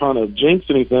 I'm not trying to jinx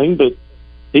anything, but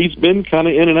he's been kind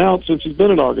of in and out since he's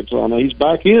been at Arkansas. Now he's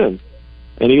back in,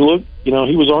 and he looked. He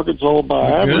was Arkansas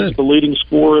by average, the leading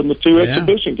scorer in the 2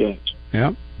 exhibition games.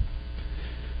 Yeah.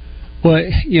 Well,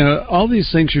 all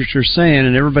these things that you're saying,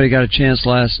 and everybody got a chance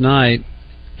last night.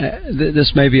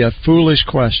 This may be a foolish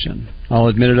question. I'll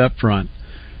admit it up front.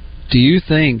 Do you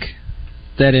think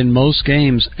that in most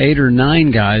games 8 or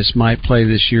 9 guys might play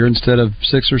this year instead of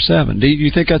 6 or 7? Do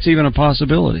you think that's even a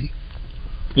possibility?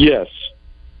 Yes.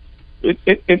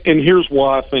 And here's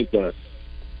why I think that.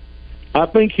 I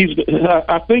think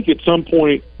at some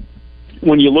point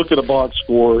when you look at a box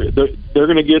score, they're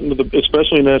going to get into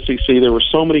especially in the SEC. There were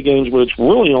so many games where it's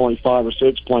really only 5 or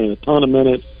 6 playing a ton of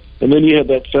minutes, and then you had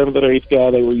that 7th or 8th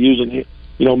guy they were using.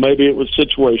 Maybe it was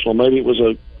situational. Maybe it was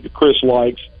a Chris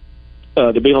Likes.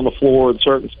 To be on the floor in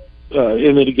certain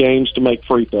in the games to make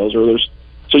free throws,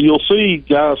 so you'll see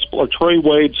guys or Trey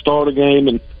Wade start a game,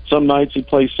 and some nights he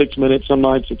plays 6 minutes, some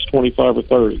nights it's 25 or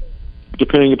 30,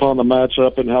 depending upon the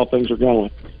matchup and how things are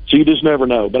going. So you just never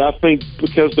know. But I think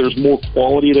because there's more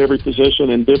quality at every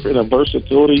position and different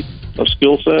versatility of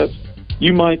skill sets,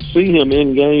 you might see him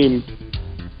in game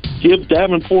give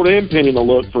Davenport and Penning a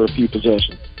look for a few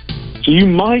possessions. So you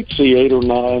might see 8 or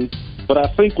 9. But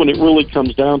I think when it really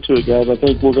comes down to it, guys, I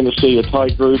think we're going to see a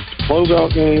tight group to close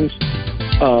out games,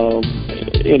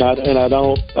 and I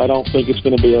don't think it's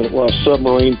going to be a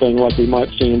submarine thing like we might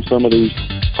see in some of these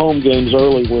home games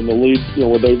early when the lead,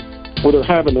 where they're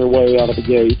having their way out of the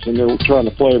gates and they're trying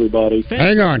to play everybody.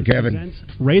 Hang on, Kevin.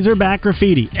 Razorback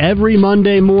Graffiti every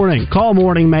Monday morning. Call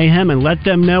Morning Mayhem and let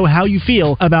them know how you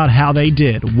feel about how they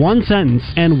did. 1 sentence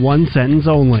and 1 sentence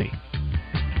only.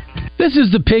 This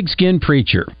is the Pigskin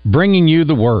Preacher, bringing you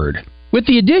the word. With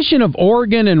the addition of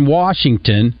Oregon and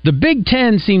Washington, the Big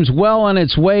Ten seems well on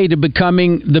its way to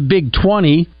becoming the Big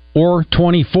 20 or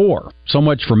 24. So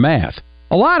much for math.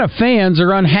 A lot of fans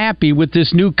are unhappy with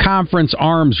this new conference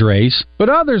arms race, but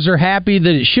others are happy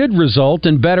that it should result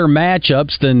in better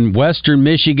matchups than Western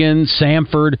Michigan,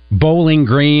 Samford, Bowling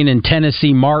Green, and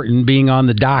Tennessee Martin being on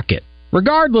the docket.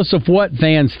 Regardless of what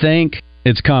fans think,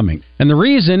 it's coming. And the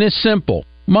reason is simple: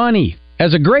 money.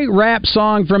 As a great rap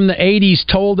song from the 80s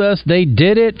told us, they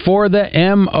did it for the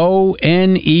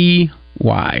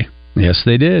Money. Yes,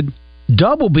 they did.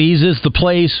 Doublebee's is the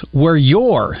place where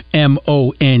your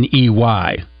Money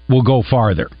will go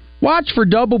farther. Watch for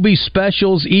Doublebee's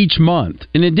specials each month,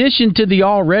 in addition to the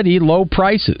already low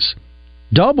prices.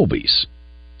 Doublebee's.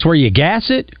 It's where you gas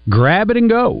it, grab it, and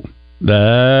go.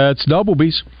 That's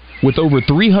Doublebee's. With over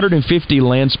 350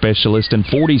 land specialists in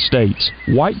 40 states,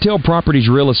 Whitetail Properties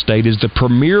Real Estate is the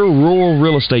premier rural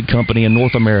real estate company in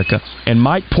North America. And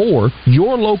Mike Poore,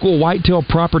 your local Whitetail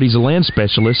Properties land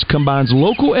specialist, combines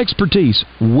local expertise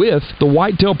with the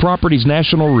Whitetail Properties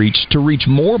national reach to reach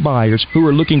more buyers who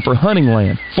are looking for hunting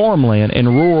land, farmland, and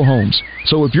rural homes.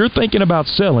 So if you're thinking about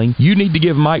selling, you need to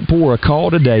give Mike Poore a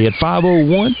call today at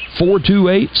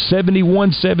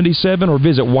 501-428-7177 or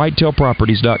visit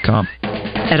whitetailproperties.com.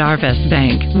 At Arvest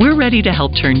Bank, we're ready to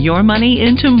help turn your money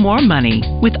into more money.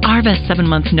 With Arvest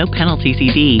 7-month no-penalty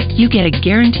CD, you get a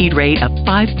guaranteed rate of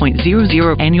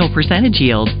 5.00 annual percentage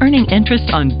yield, earning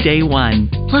interest on day one,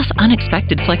 plus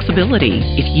unexpected flexibility.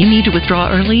 If you need to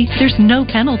withdraw early, there's no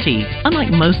penalty,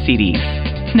 unlike most CDs.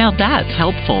 Now that's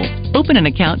helpful. Open an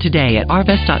account today at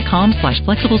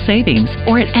arvest.com/flexible savings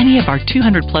or at any of our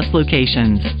 200-plus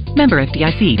locations. Member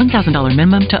FDIC, $1,000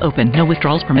 minimum to open. No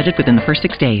withdrawals permitted within the first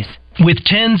 6 days. With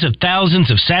tens of thousands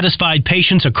of satisfied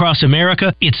patients across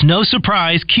America, it's no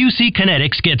surprise QC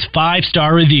Kinetics gets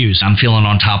 5-star reviews. I'm feeling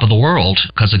on top of the world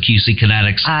because of QC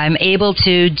Kinetics. I'm able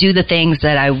to do the things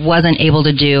that I wasn't able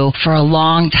to do for a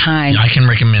long time. I can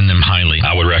recommend them highly.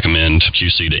 I would recommend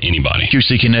QC to anybody.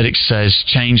 QC Kinetics has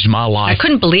changed my life. I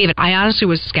couldn't believe it. I honestly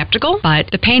was skeptical, but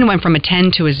the pain went from a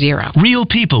 10 to a 0. Real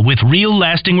people with real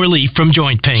lasting relief from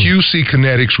joint pain. QC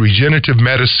Kinetics Regenerative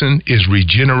Medicine is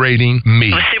regenerating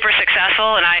me. I was super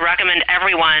successful, and I recommend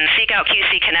everyone seek out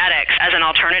QC Kinetics as an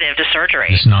alternative to surgery.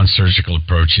 This non-surgical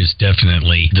approach is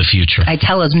definitely the future. I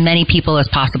tell as many people as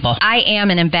possible. I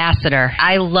am an ambassador.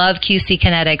 I love QC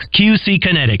Kinetics. QC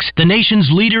Kinetics, the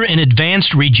nation's leader in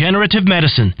advanced regenerative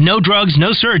medicine. No drugs,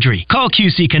 no surgery. Call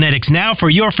QC Kinetics now for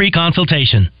your free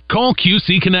consultation. Call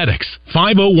QC Kinetics,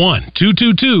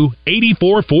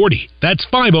 501-222-8440. That's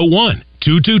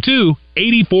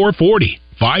 501-222-8440.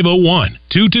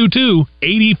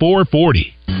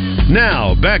 501-222-8440.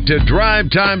 Now, back to Drive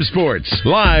Time Sports,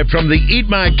 live from the Eat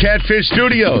My Catfish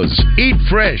studios. Eat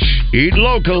fresh, eat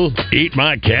local, eat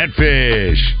my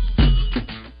catfish.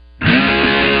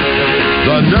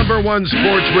 The #1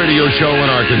 sports radio show in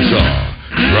Arkansas.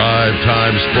 Drive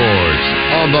Time Sports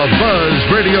on the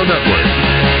Buzz Radio Network.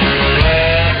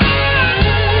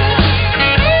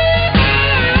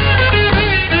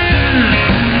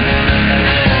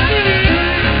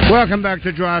 Welcome back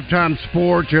to Drive Time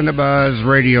Sports on the Buzz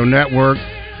Radio Network.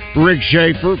 Rick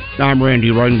Shaeffer, I'm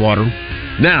Randy Rainwater.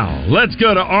 Now, let's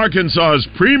go to Arkansas's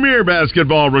premier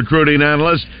basketball recruiting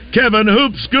analyst, Kevin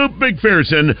Hoop Scoop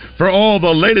McPherson, for all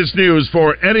the latest news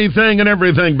for anything and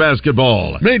everything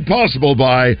basketball. Made possible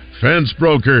by Fence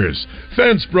Brokers.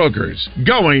 Fence Brokers,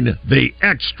 going the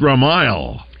extra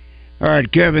mile. All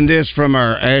right, Kevin, this from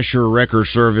our Asher Wrecker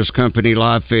Service Company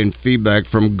live fan feedback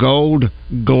from Gold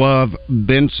Glove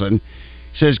Benson.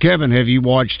 Says, Kevin, have you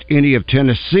watched any of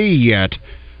Tennessee yet?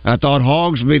 I thought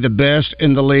Hogs would be the best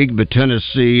in the league, but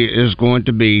Tennessee is going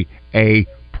to be a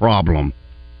problem.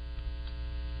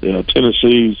 Yeah,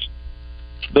 Tennessee's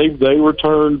they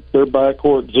returned their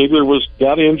backcourt. Ziegler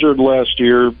got injured last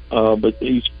year, but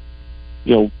he's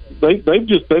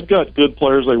they've got good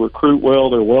players. They recruit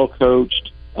well. They're well coached.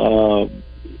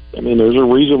 There's a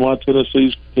reason why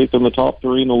Tennessee's picked in the top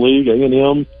 3 in the league.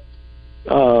 A&M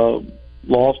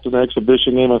lost an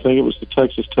exhibition game. I think it was to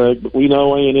Texas Tech, but we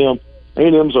know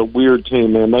A&M's a weird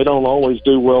team, man. They don't always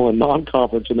do well in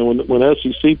non-conference, and then when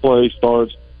SEC play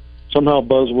starts, somehow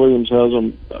Buzz Williams has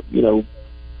them,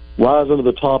 rise into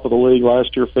the top of the league.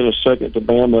 Last year finished second to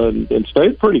Bama and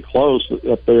stayed pretty close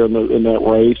up there in that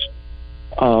race.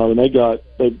 And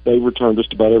they returned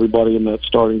just about everybody in that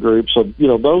starting group. So,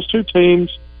 those two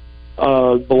teams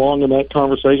belong in that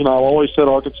conversation. I've always said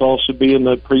Arkansas should be in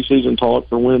that preseason talk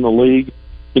for winning the league.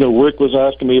 Rick was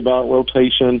asking me about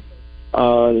rotation.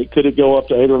 Could it go up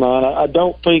to 8 or 9? I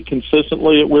don't think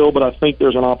consistently it will, but I think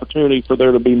there's an opportunity for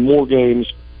there to be more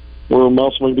games where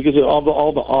Musselman, because of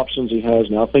all the options he has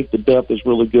now. I think the depth is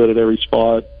really good at every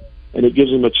spot, and it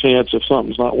gives him a chance if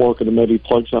something's not working to maybe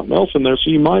plug something else in there. So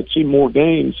you might see more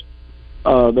games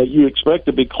that you expect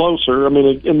to be closer. I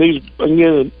mean, in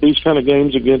these kind of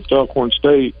games against Elkhorn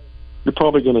State, you're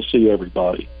probably going to see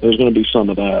everybody. There's going to be some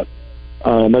of that.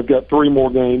 They've got 3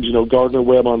 more games.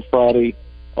 Gardner-Webb on Friday,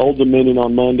 Old Dominion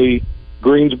on Monday,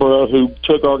 Greensboro, who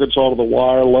took Arkansas to the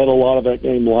wire, led a lot of that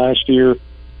game last year.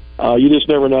 You just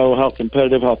never know how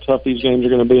competitive, how tough these games are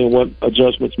going to be, and what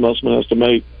adjustments Musselman has to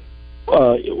make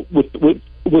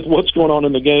with what's going on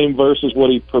in the game versus what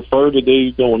he preferred to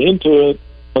do going into it.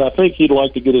 But I think he'd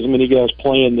like to get as many guys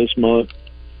playing this month,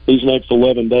 these next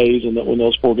 11 days, and that when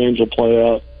those 4 games will play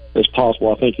out as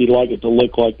possible. I think he'd like it to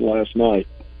look like last night.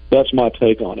 That's my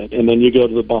take on it. And then you go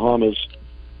to the Bahamas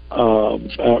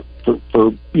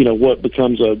for what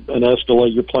becomes an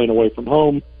escalate. You're playing away from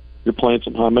home. You're playing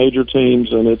some high major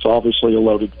teams, and it's obviously a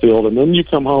loaded field. And then you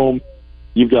come home,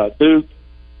 you've got Duke.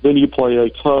 Then you play a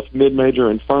tough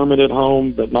mid-major in Furman at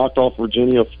home that knocked off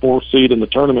Virginia, 4th seed in the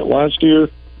tournament last year,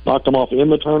 knocked them off in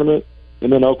the tournament,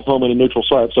 and then Oklahoma in a neutral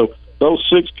site. So those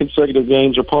 6 consecutive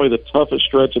games are probably the toughest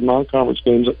stretch of non-conference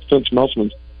games since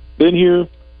Musselman's been here.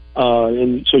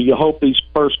 And so you hope these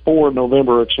first 4 in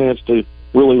November are a chance to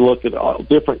really look at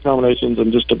different combinations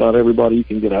and just about everybody you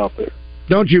can get out there.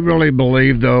 Don't you really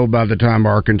believe, though, by the time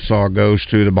Arkansas goes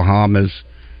to the Bahamas,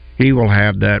 he will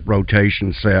have that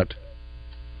rotation set?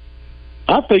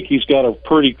 I think he's got a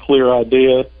pretty clear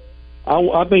idea.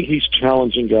 I think he's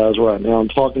challenging guys right now. I'm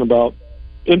talking about,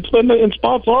 and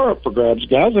spots are up for grabs.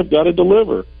 Guys have got to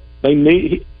deliver. They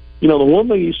need, the one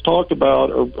thing he's talked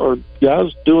about are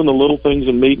guys doing the little things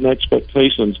and meeting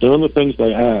expectations, doing the things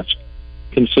they ask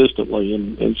consistently.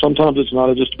 And sometimes it's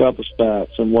not just about the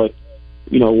stats and what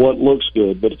looks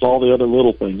good, but it's all the other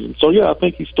little things. And so, I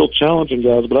think he's still challenging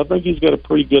guys, but I think he's got a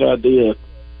pretty good idea.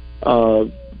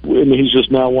 And he's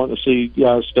just now wanting to see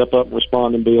guys step up and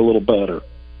respond and be a little better.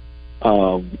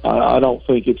 I don't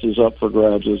think it's as up for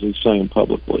grabs as he's saying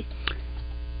publicly.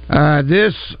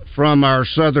 This from our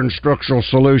Southern Structural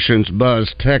Solutions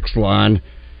Buzz text line.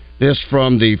 This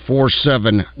from the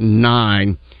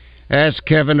 479. Asked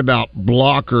Kevin about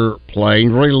blocker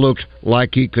playing. Really looked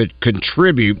like he could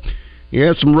contribute. He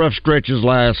had some rough stretches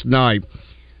last night.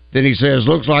 Then he says,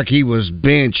 looks like he was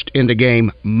benched in the game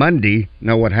Monday.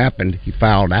 Know what happened? He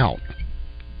fouled out.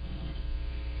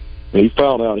 He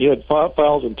fouled out. He had 5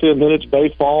 fouls in 10 minutes.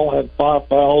 Bay Fall had 5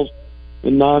 fouls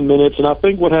in 9 minutes. And I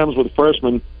think what happens with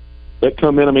freshmen that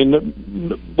come in, I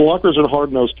mean, Blocker's a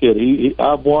hard-nosed kid.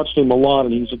 I've watched him a lot,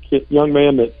 and he's a young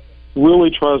man that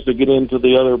really tries to get into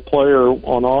the other player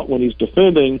when he's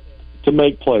defending to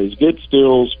make plays, get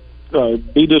steals,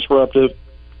 be disruptive.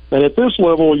 And at this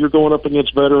level, you're going up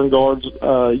against veteran guards. They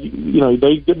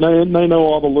know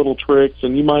all the little tricks,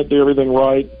 and you might do everything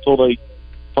right until they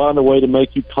find a way to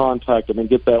make you contact them and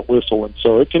get that whistle. And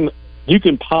so you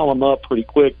can pile them up pretty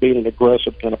quick, being an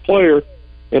aggressive kind of player.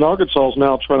 And Arkansas is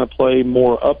now trying to play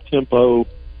more up-tempo,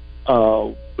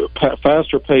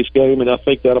 faster-paced game, and I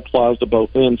think that applies to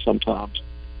both ends sometimes.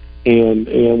 And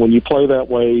when you play that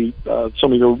way,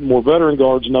 some of your more veteran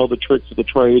guards know the tricks of the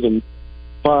trade and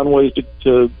find ways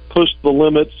to push the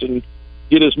limits and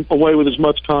get away with as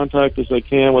much contact as they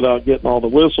can without getting all the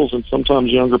whistles. And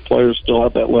sometimes younger players still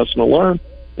have that lesson to learn,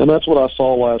 and that's what I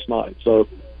saw last night. So,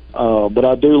 but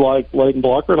I do like Layden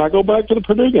Blocker, and I go back to the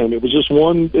Purdue game. It was just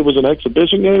it was an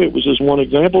exhibition game. It was just one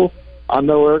example. I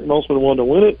know Eric Musselman wanted to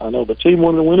win it. I know the team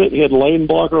wanted to win it. He had Layden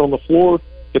Blocker on the floor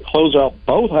to close out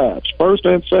both halves, first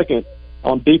and second,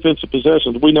 on defensive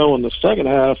possessions. We know in the second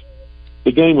half,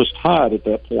 the game was tied at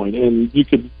that point, and you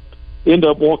could end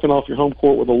up walking off your home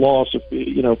court with a loss if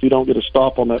you don't get a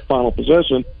stop on that final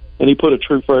possession. And he put a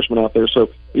true freshman out there. So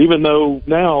even though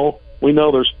now we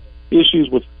know there's issues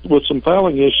with some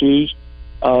fouling issues,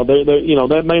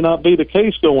 that may not be the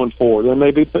case going forward. There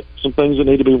may be some things that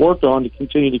need to be worked on to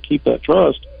continue to keep that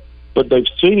trust. But they've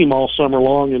seen him all summer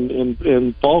long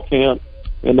in fall camp,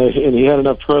 and he had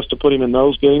enough trust to put him in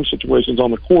those game situations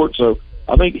on the court. So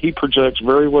I think he projects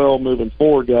very well moving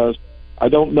forward, guys. I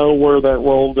don't know where that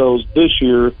role goes this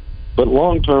year, but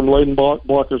long-term, Layden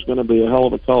Blocker is going to be a hell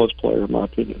of a college player, in my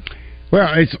opinion.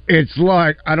 Well, it's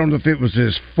like, I don't know if it was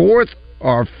his 4th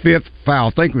or 5th foul.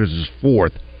 I think it was his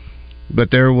 4th.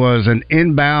 But there was an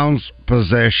inbounds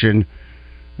possession,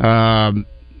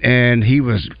 and he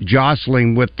was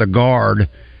jostling with the guard.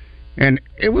 And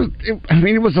it was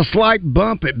a slight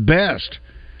bump at best.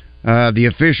 The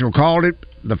official called it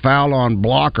the foul on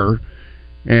Blocker,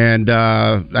 and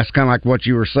that's kind of like what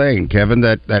you were saying, Kevin,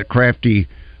 that crafty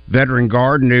veteran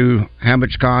guard knew how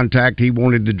much contact he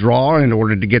wanted to draw in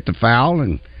order to get the foul,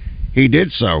 and he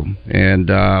did so. And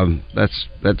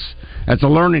that's a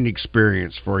learning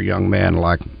experience for a young man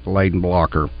like Layden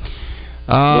Blocker.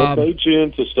 They'll bait you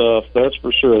into stuff, that's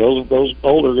for sure. Those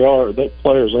older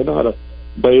players, they know how to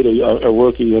bait a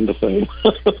rookie into things.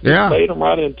 Yeah. Bait them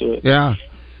right into it. Yeah.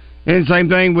 And same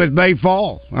thing with Bay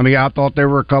Fall. I mean, I thought there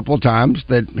were a couple of times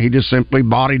that he just simply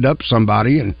bodied up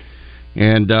somebody, and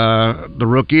the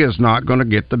rookie is not going to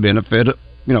get the benefit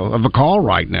of a call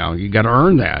right now. You got to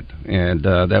earn that, and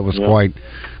that was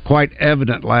quite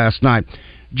evident last night.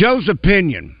 Joe's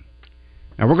opinion.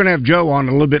 Now we're going to have Joe on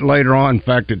a little bit later on. In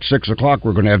fact, at 6:00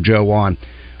 we're going to have Joe on.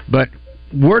 But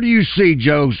where do you see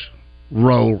Joe's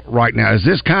role right now? Is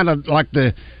this kind of like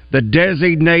the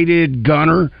designated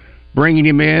gunner, bringing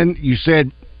him in? You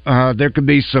said there could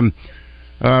be some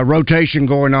rotation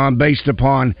going on based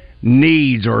upon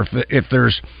needs, or if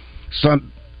there's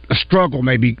a struggle,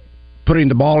 maybe putting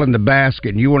the ball in the basket,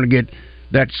 and you want to get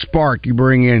that spark, you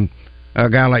bring in a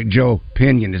guy like Joe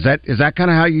Pinion. Is that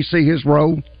kind of how you see his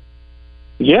role?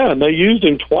 Yeah, and they used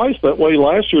him twice that way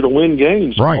last year to win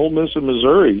games. Right. Ole Miss and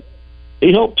Missouri.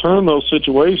 He helped turn those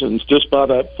situations just by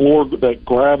that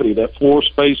gravity, that floor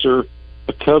spacer,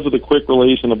 because of the quick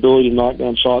release and ability to knock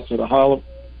down shots at a high,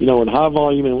 in high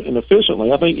volume and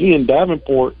efficiently. I think he and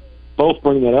Davenport both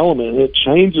bring that element, and it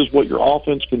changes what your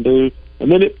offense can do,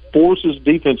 and then it forces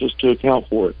defenses to account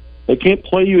for it. They can't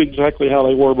play you exactly how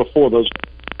they were before.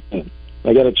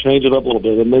 They got to change it up a little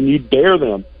bit, and then you dare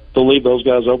them to leave those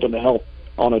guys open to help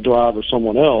on a drive or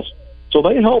someone else. So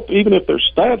they help, even if their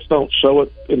stats don't show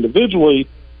it individually.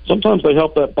 Sometimes they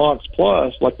help that box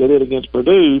plus, like they did against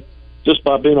Purdue, just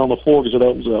by being on the floor, because it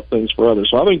opens up things for others.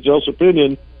 So I think Joseph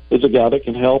Pinion is a guy that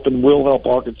can help and will help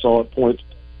Arkansas at points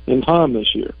in time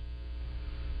this year.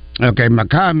 Okay,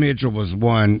 Mekhi Mitchell was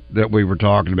one that we were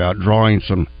talking about, drawing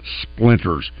some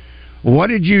splinters. What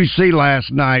did you see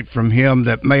last night from him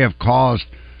that may have caused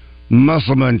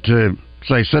Musselman to,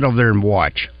 say, sit over there and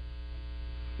watch?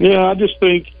 Yeah, I just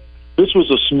think this was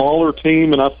a smaller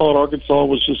team, and I thought Arkansas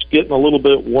was just getting a little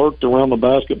bit worked around the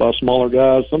basket by smaller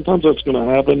guys. Sometimes that's going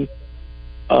to happen.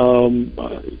 I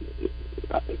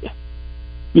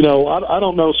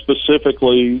don't know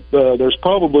specifically. There's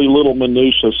probably little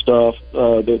minutia stuff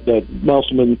that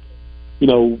Musselman,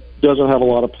 doesn't have a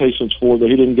lot of patience for, that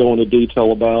he didn't go into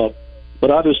detail about.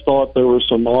 But I just thought there were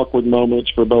some awkward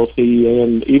moments for both he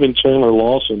and even Chandler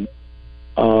Lawson.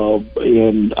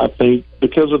 And I think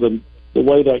because of the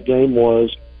way that game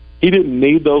was, he didn't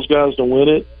need those guys to win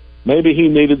it. Maybe he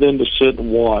needed them to sit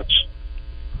and watch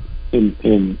and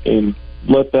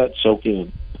let that soak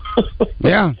in.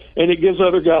 Yeah. And it gives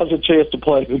other guys a chance to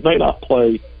play who may not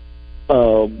play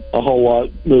a whole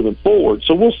lot moving forward.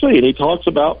 So we'll see. And he talks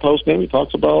about post-game. He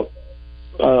talks about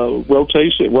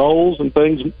rotation, roles and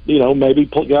things, maybe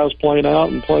guys playing out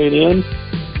and playing in.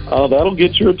 That'll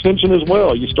get your attention as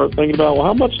well. You start thinking about, well,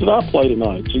 how much did I play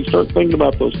tonight? So you start thinking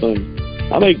about those things.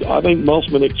 I think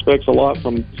Musselman expects a lot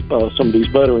from some of these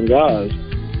veteran guys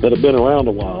that have been around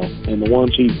a while, and the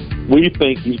ones we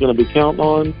think he's going to be counting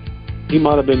on, he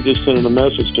might have been just sending a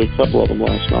message to a couple of them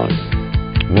last night.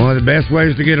 One of the best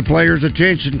ways to get a player's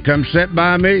attention, come sit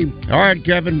by me. All right,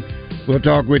 Kevin, we'll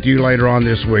talk with you later on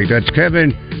this week. That's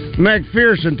Kevin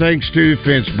McPherson, thanks to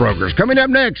Fence Brokers. Coming up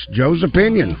next, Joe's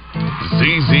Opinion.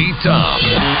 ZZ Top,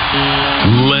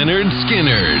 Leonard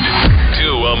Skinnard.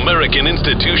 Two American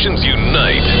institutions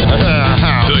unite.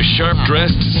 The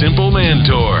Sharp-Dressed Simple Man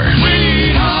Tour.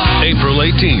 April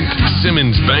 18th,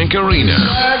 Simmons Bank Arena.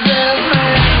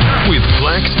 With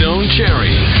Blackstone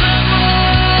Cherry.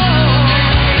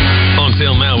 On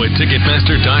sale now at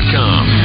Ticketmaster.com.